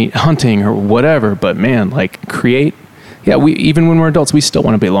hunting or whatever, but man, like create. Yeah, we even when we're adults, we still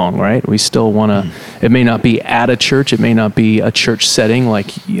want to belong, right? We still want to. It may not be at a church, it may not be a church setting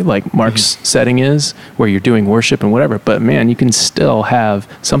like Mark's setting is, where you're doing worship and whatever. But man, you can still have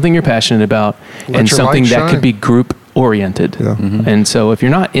something you're passionate about and something that could be group oriented. Yeah. And so, if you're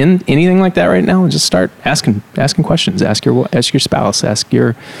not in anything like that right now, just start asking questions. Ask your spouse, ask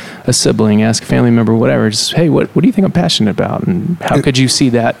a sibling, ask a family member, whatever. Just hey, what do you think I'm passionate about, and how could you see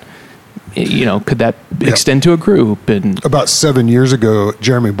that? Could that extend to a group? And about 7 years ago,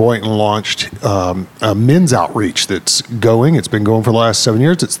 Jeremy Boynton launched a men's outreach that's going. It's been going for the last 7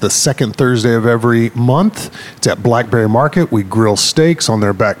 years. It's the second Thursday of every month. It's at Blackberry Market. We grill steaks on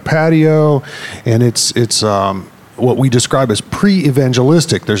their back patio, and it's what we describe as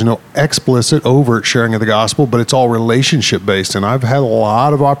pre-evangelistic. There's no explicit, overt sharing of the gospel, but it's all relationship-based. And I've had a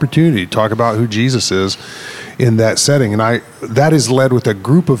lot of opportunity to talk about who Jesus is in that setting. And that is led with a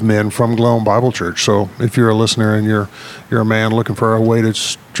group of men from Glowing Bible Church. So if you're a listener and you're a man looking for a way to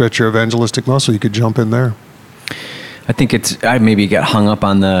stretch your evangelistic muscle, you could jump in there. I think I maybe get hung up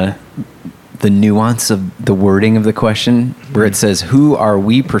on the nuance of the wording of the question where it says, who are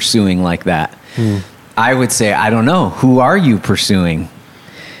we pursuing like that? I would say, I don't know. Who are you pursuing?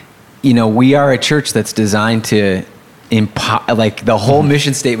 We are a church that's designed to like the whole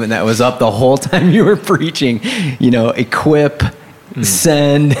mission statement that was up the whole time you were preaching, equip,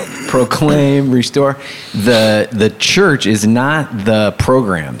 send, proclaim, restore. The church is not the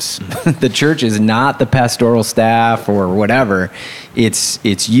programs. The church is not the pastoral staff or whatever.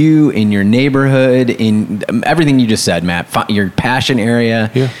 It's you in your neighborhood, in everything you just said, Matt, your passion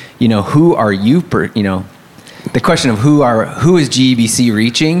area. Yeah. Who are you, the question of who is GEBC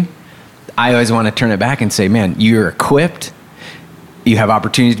reaching? I always want to turn it back and say, man, you're equipped. You have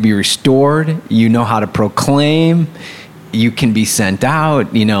opportunities to be restored. You know how to proclaim. You can be sent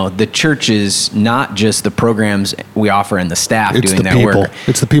out. The church is not just the programs we offer and the staff doing that work.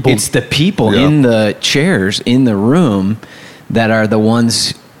 It's the people. It's the people in the chairs, in the room that are the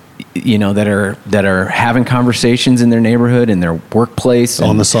ones, that are having conversations in their neighborhood, in their workplace.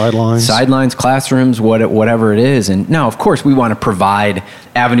 On the sidelines, classrooms, whatever it is. And now, of course, we want to provide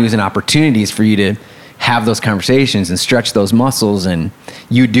avenues and opportunities for you to have those conversations and stretch those muscles, and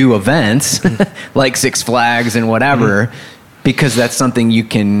you do events like Six Flags and whatever, because that's something you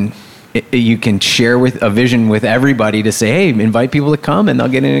can share with a vision with everybody to say, hey, invite people to come and they'll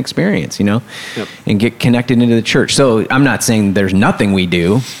get an experience, and get connected into the church. So I'm not saying there's nothing we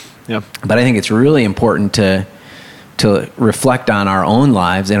do, but I think it's really important to reflect on our own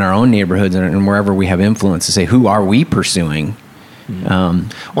lives in our own neighborhoods and wherever we have influence to say, who are we pursuing?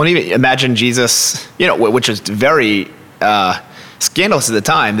 Well, even imagine Jesus, which was very scandalous at the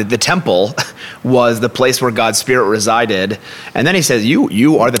time, that the temple was the place where God's Spirit resided. And then he says,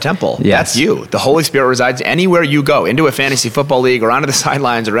 you are the temple. Yes. That's you. The Holy Spirit resides anywhere you go, into a fantasy football league or onto the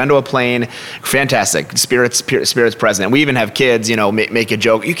sidelines or onto a plane. Fantastic. Spirit's present. And we even have kids, make a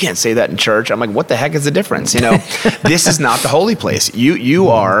joke. You can't say that in church. I'm like, what the heck is the difference? This is not the holy place. You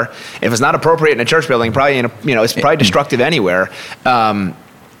are, if it's not appropriate in a church building, probably it's probably destructive anywhere. And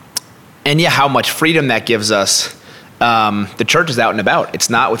how much freedom that gives us. The church is out and about. It's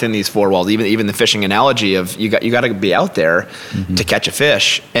not within these four walls. Even the fishing analogy of you got to be out there to catch a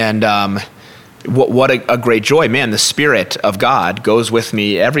fish. And what a great joy, man! The Spirit of God goes with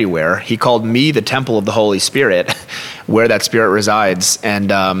me everywhere. He called me the temple of the Holy Spirit. where that Spirit resides.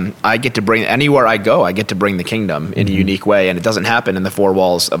 And I get to bring, anywhere I go, I get to bring the kingdom in a unique way. And it doesn't happen in the four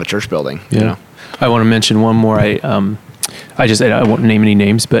walls of a church building. Yeah. You know? I want to mention one more. I won't name any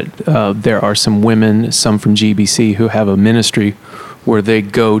names, but there are some women, some from GBC, who have a ministry where they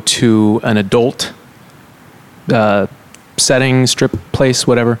go to an adult setting, strip place,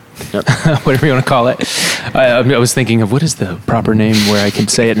 whatever, whatever you want to call it. I was thinking of what is the proper name where I can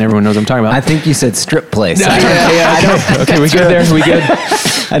say it and everyone knows what I'm talking about. I think you said strip place. Okay, we good there? We good?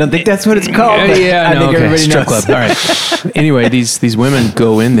 I don't think that's what it's called. But I think everybody strip knows. club. All right. Anyway, these women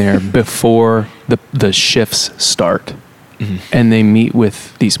go in there before the shifts start, and they meet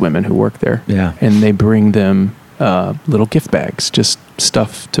with these women who work there. Yeah. And they bring them little gift bags, just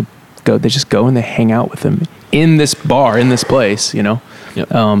stuff to go. They just go and they hang out with them in this bar, in this place, you know.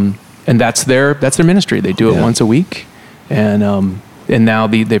 Yep. And that's their ministry. They do it once a week, and now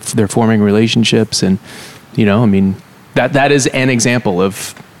they're forming relationships, and you know, I mean, that is an example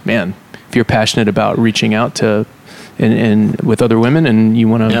of, man, if you're passionate about reaching out to and with other women, and you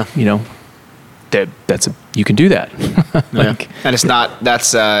want to, you know, you can do that. And it's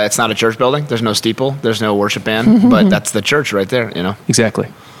not a church building. There's no steeple. There's no worship band, but that's the church right there. You know. Exactly.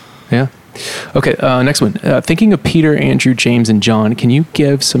 Yeah. Okay. Next one. Thinking of Peter, Andrew, James, and John, can you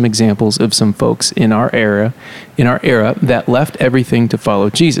give some examples of some folks in our era that left everything to follow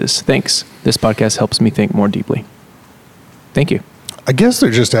Jesus? Thanks. This podcast helps me think more deeply. Thank you. I guess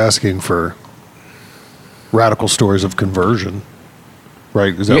they're just asking for radical stories of conversion,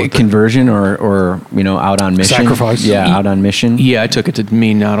 right? Is that conversion or you know, out on mission? Sacrifice? Yeah, out on mission. Yeah, I took it to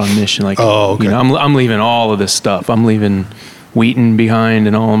mean out on mission. Like, okay. You know, I'm leaving all of this stuff. I'm leaving Wheaton behind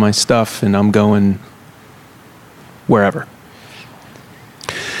and all of my stuff, and I'm going wherever.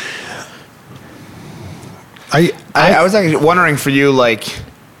 I was actually wondering for you, like,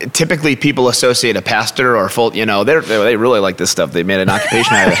 typically people associate a pastor or full, you know, they really like this stuff. They made an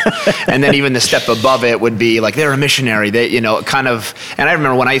occupation out of it. And then even the step above it would be like, they're a missionary. They, you know, kind of, and I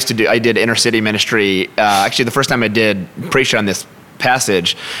remember when I did inner city ministry. Actually, the first time I did preach on this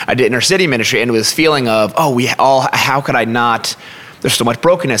passage, I did inner city ministry, and it was feeling of, how could I not, there's so much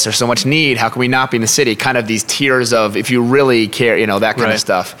brokenness, there's so much need, how can we not be in the city? Kind of these tiers of, if you really care, you know, that kind of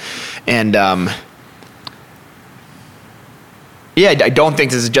stuff. And I don't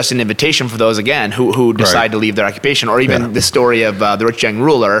think this is just an invitation for those, again, who decide to leave their occupation, or even the story of the rich young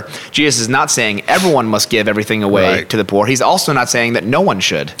ruler. Jesus is not saying everyone must give everything away to the poor. He's also not saying that no one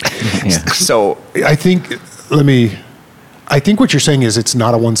should. So I think what you're saying is it's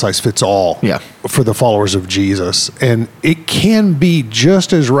not a one-size-fits-all for the followers of Jesus. And it can be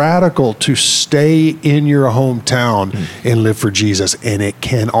just as radical to stay in your hometown and live for Jesus. And it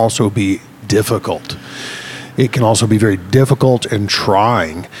can also be difficult. It can also be very difficult and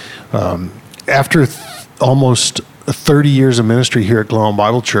trying. After almost 30 years of ministry here at Glow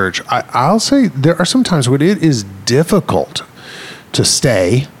Bible Church, I'll say there are some times when it is difficult to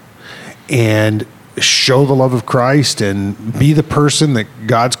stay and show the love of Christ and be the person that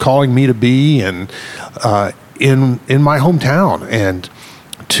God's calling me to be, and in my hometown, and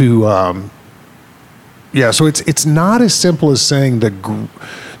to so it's not as simple as saying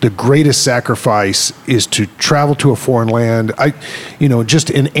the greatest sacrifice is to travel to a foreign land. Just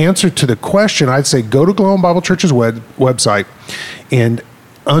in answer to the question, I'd say go to Glow Bible Church's website, and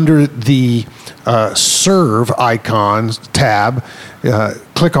under the serve icons tab,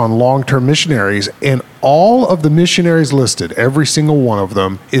 click on long-term missionaries, and all of the missionaries listed, every single one of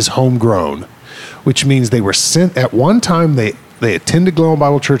them is homegrown, which means they were sent at one time. They attended Glow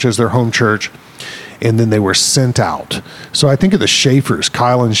Bible Church as their home church, and then they were sent out. So I think of the Schaefers,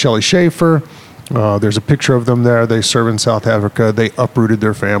 Kyle and Shelley Schaefer. There's a picture of them there. They serve in South Africa. They uprooted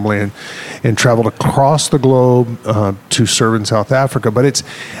their family and traveled across the globe to serve in South Africa. But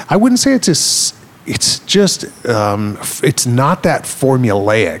I wouldn't say it's not that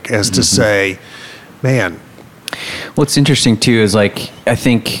formulaic as to say, man. What's interesting too is, like, I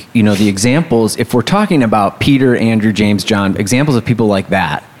think, you know, the examples, if we're talking about Peter, Andrew, James, John, examples of people like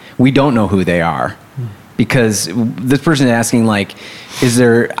that, we don't know who they are. Because this person is asking, like,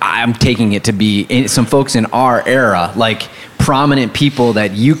 I'm taking it to be some folks in our era, like prominent people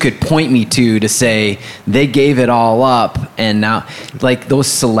that you could point me to say they gave it all up, and now, like, those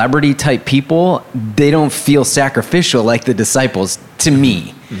celebrity type people, they don't feel sacrificial like the disciples to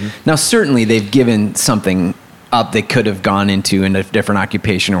me. Now, certainly they've given something up they could have gone into in a different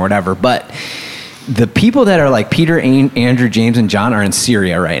occupation or whatever, but the people that are like Peter, Andrew, James, and John are in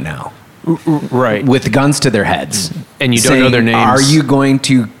Syria right now. Right. With guns to their heads. And you don't know their names. Are you going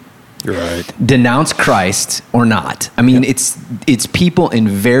to denounce Christ or not. I mean, it's people in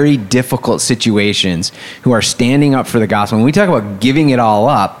very difficult situations who are standing up for the gospel. When we talk about giving it all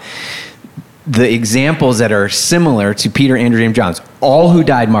up, the examples that are similar to Peter, Andrew, James, John, all who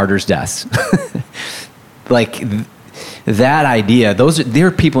died martyrs' deaths. Like that idea, there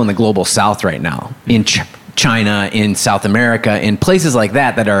are people in the global south right now, in China, in South America, in places like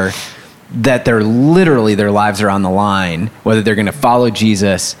that they're literally, their lives are on the line, whether they're going to follow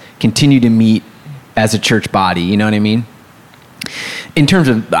Jesus, continue to meet as a church body, you know what I mean? In terms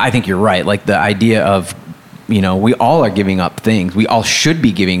of, I think you're right, like the idea of, we all are giving up things. We all should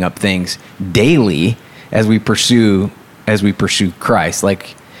be giving up things daily as we pursue Christ.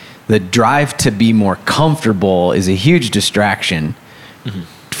 Like the drive to be more comfortable is a huge distraction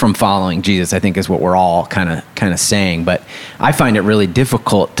from following Jesus, I think, is what we're all kind of saying. But I find it really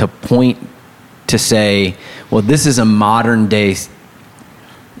difficult to point to say, well, this is a modern day,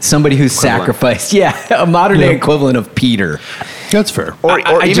 somebody who's sacrificed. Yeah, a modern day equivalent of Peter. That's fair. Or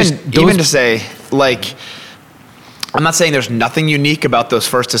even to say, like, I'm not saying there's nothing unique about those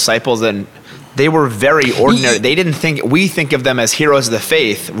first disciples, and they were very ordinary. They didn't think, we think of them as heroes of the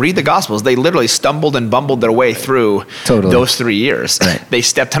faith. Read the Gospels. They literally stumbled and bumbled their way through those 3 years. Right. They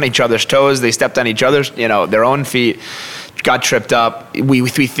stepped on each other's toes. They stepped on each other's, their own feet, got tripped up. We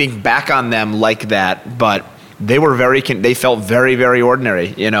think back on them like that, but they felt very, very ordinary,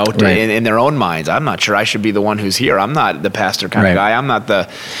 in their own minds. I'm not sure I should be the one who's here. I'm not the pastor kind of guy. I'm not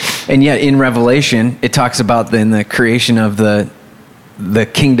the... And yet in Revelation, it talks about in the creation of the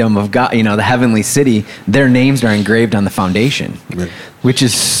kingdom of God, the heavenly city, their names are engraved on the foundation, which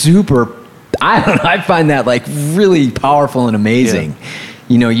is super, I find that like really powerful and amazing.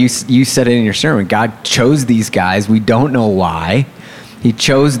 Yeah. You said it in your sermon, God chose these guys. We don't know why. He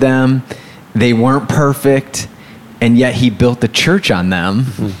chose them. They weren't perfect, and yet he built the church on them,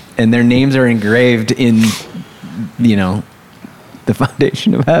 and their names are engraved in, the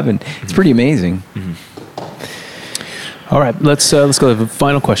foundation of heaven. It's pretty amazing. All right, let's go to the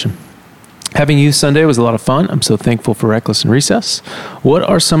final question. Having Youth Sunday was a lot of fun. I'm so thankful for Reckless and Recess. What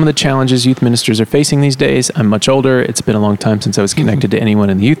are some of the challenges youth ministers are facing these days? I'm much older. It's been a long time since I was connected to anyone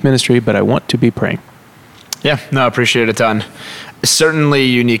in the youth ministry, but I want to be praying. Yeah, no, I appreciate it a ton. Certainly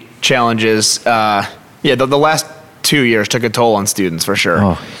unique challenges. The last 2 years took a toll on students for sure.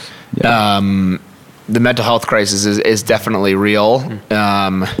 Oh, yeah. The mental health crisis is definitely real.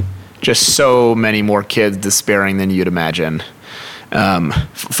 Just so many more kids despairing than you'd imagine.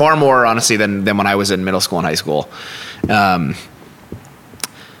 Far more, honestly, than when I was in middle school and high school. And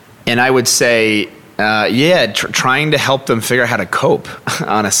I would say, trying to help them figure out how to cope,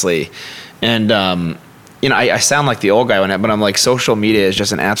 honestly. And, I sound like the old guy on it, but I'm like, social media is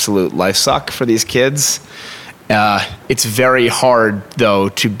just an absolute life suck for these kids. It's very hard, though,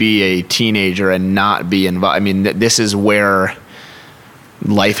 to be a teenager and not be involved. I mean, this is where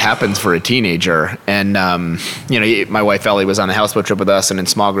life happens for a teenager. And, my wife Ellie was on the houseboat trip with us and in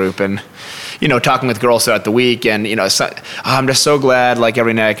small group and, talking with girls throughout the week. And, I'm just so glad, like,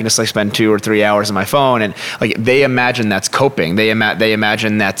 every night I can just like spend 2 or 3 hours on my phone. And like, they imagine that's coping. They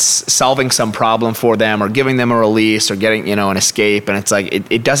imagine that's solving some problem for them or giving them a release or getting, an escape. And it's like,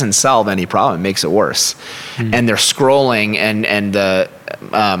 it doesn't solve any problem. It makes it worse. Mm-hmm. And they're scrolling and the,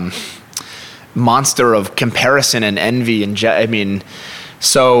 monster of comparison and envy and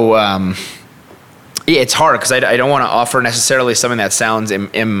so it's hard because I don't want to offer necessarily something that sounds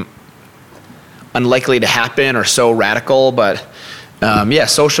unlikely to happen or so radical, but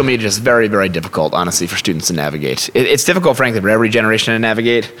social media is very, very difficult, honestly, for students to navigate. It's difficult, frankly, for every generation to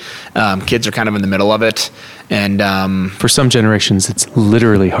navigate. Kids are kind of in the middle of it. And for some generations, it's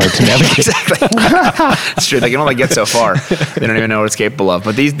literally hard to navigate. Exactly. It's true. They can only get so far. They don't even know what it's capable of.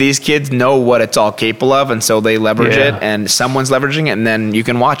 But these kids know what it's all capable of, and so they leverage it, and someone's leveraging it, and then you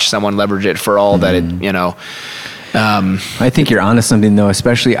can watch someone leverage it for all that it, I think you're onto something, though,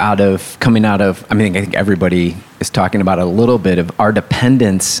 especially I think everybody is talking about a little bit of our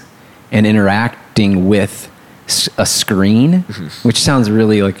dependence and interacting with a screen, which sounds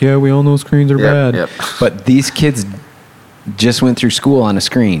really like, we all know screens are bad. Yep. But these kids just went through school on a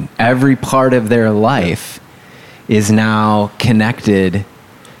screen. Every part of their life is now connected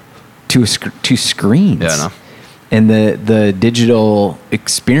to screens. Yeah, I know. And the digital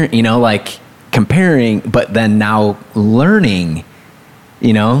experience, like comparing, but then now learning,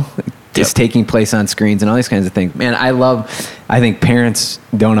 is taking place on screens and all these kinds of things. Man, I think parents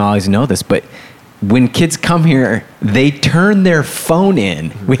don't always know this, but when kids come here, they turn their phone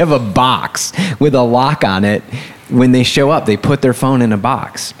in. We have a box with a lock on it. When they show up, they put their phone in a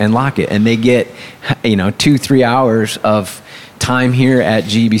box and lock it, and they get, 2-3 hours of time here at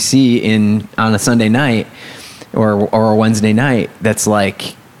GBC on a Sunday night or a Wednesday night that's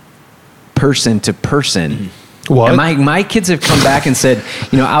like person to person. What? And my kids have come back and said,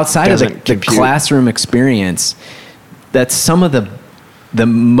 outside of the classroom experience, that's some of the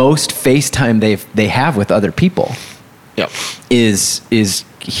most FaceTime they have with other people. Yep. Is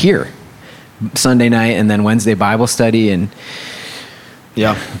here Sunday night and then Wednesday Bible study. And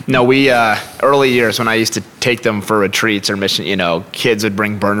yeah, no, we early years when I used to take them for retreats or mission, kids would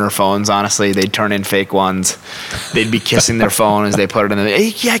bring burner phones. Honestly, they'd turn in fake ones. They'd be kissing their phone as they put it in.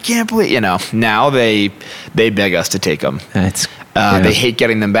 I can't believe Now they beg us to take them. They hate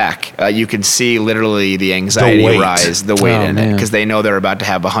getting them back. You can see literally the anxiety rise, the weight in it, because they know they're about to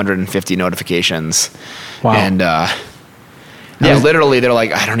have 150 notifications. Wow. And literally they're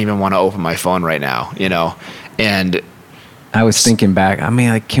like, I don't even want to open my phone right now, and I was thinking back,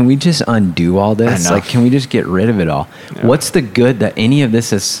 can we just undo all this? Like, can we just get rid of it all? Yeah. What's the good that any of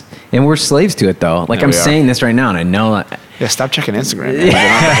this is? And we're slaves to it, though. Like, I'm saying this right now, and I know that. Yeah, stop checking Instagram. You've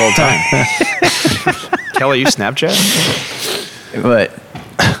been on the whole time. Kelly, you Snapchat? But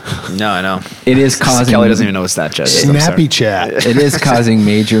no, I know. It is causing. Kelly doesn't even know what Snapchat is. Snappy chat. It is causing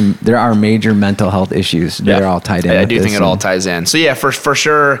there are major mental health issues that are all tied in. I do think it all ties in. So yeah, for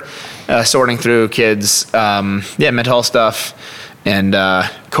sure, sorting through kids, mental health stuff and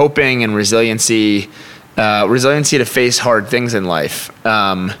coping and resiliency to face hard things in life,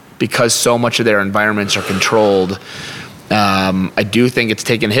 because so much of their environments are controlled. I do think it's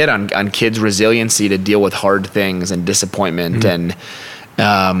taken a hit on kids' resiliency to deal with hard things and disappointment and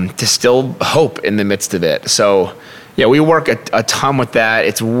to still hope in the midst of it. So, yeah, we work a ton with that.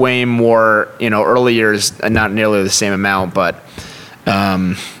 It's way more, early years, not nearly the same amount, but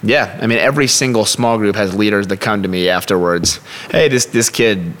every single small group has leaders that come to me afterwards. Hey, this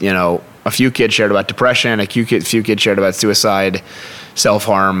kid, a few kids shared about depression, a few kids shared about suicide,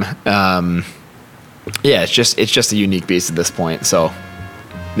 self-harm. It's just a unique beast at this point. So,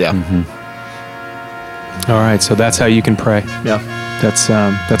 yeah. All right, so that's how you can pray. Yeah. That's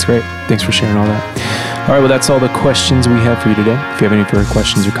great. Thanks for sharing all that. All right, well, that's all the questions we have for you today. If you have any further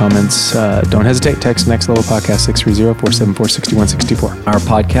questions or comments, don't hesitate. Text Next Level Podcast 630-474-6164. Our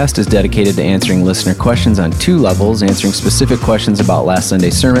podcast is dedicated to answering listener questions on two levels, answering specific questions about last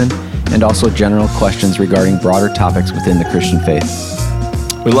Sunday's sermon, and also general questions regarding broader topics within the Christian faith.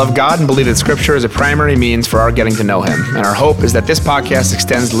 We love God and believe that Scripture is a primary means for our getting to know Him. And our hope is that this podcast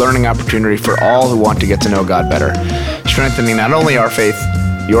extends learning opportunity for all who want to get to know God better, strengthening not only our faith,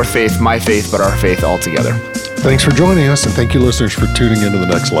 your faith, my faith, but our faith altogether. Thanks for joining us, and thank you, listeners, for tuning into The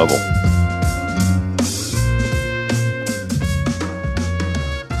Next Level.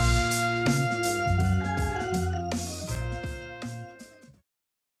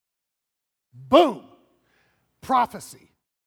 Boom! Prophecy.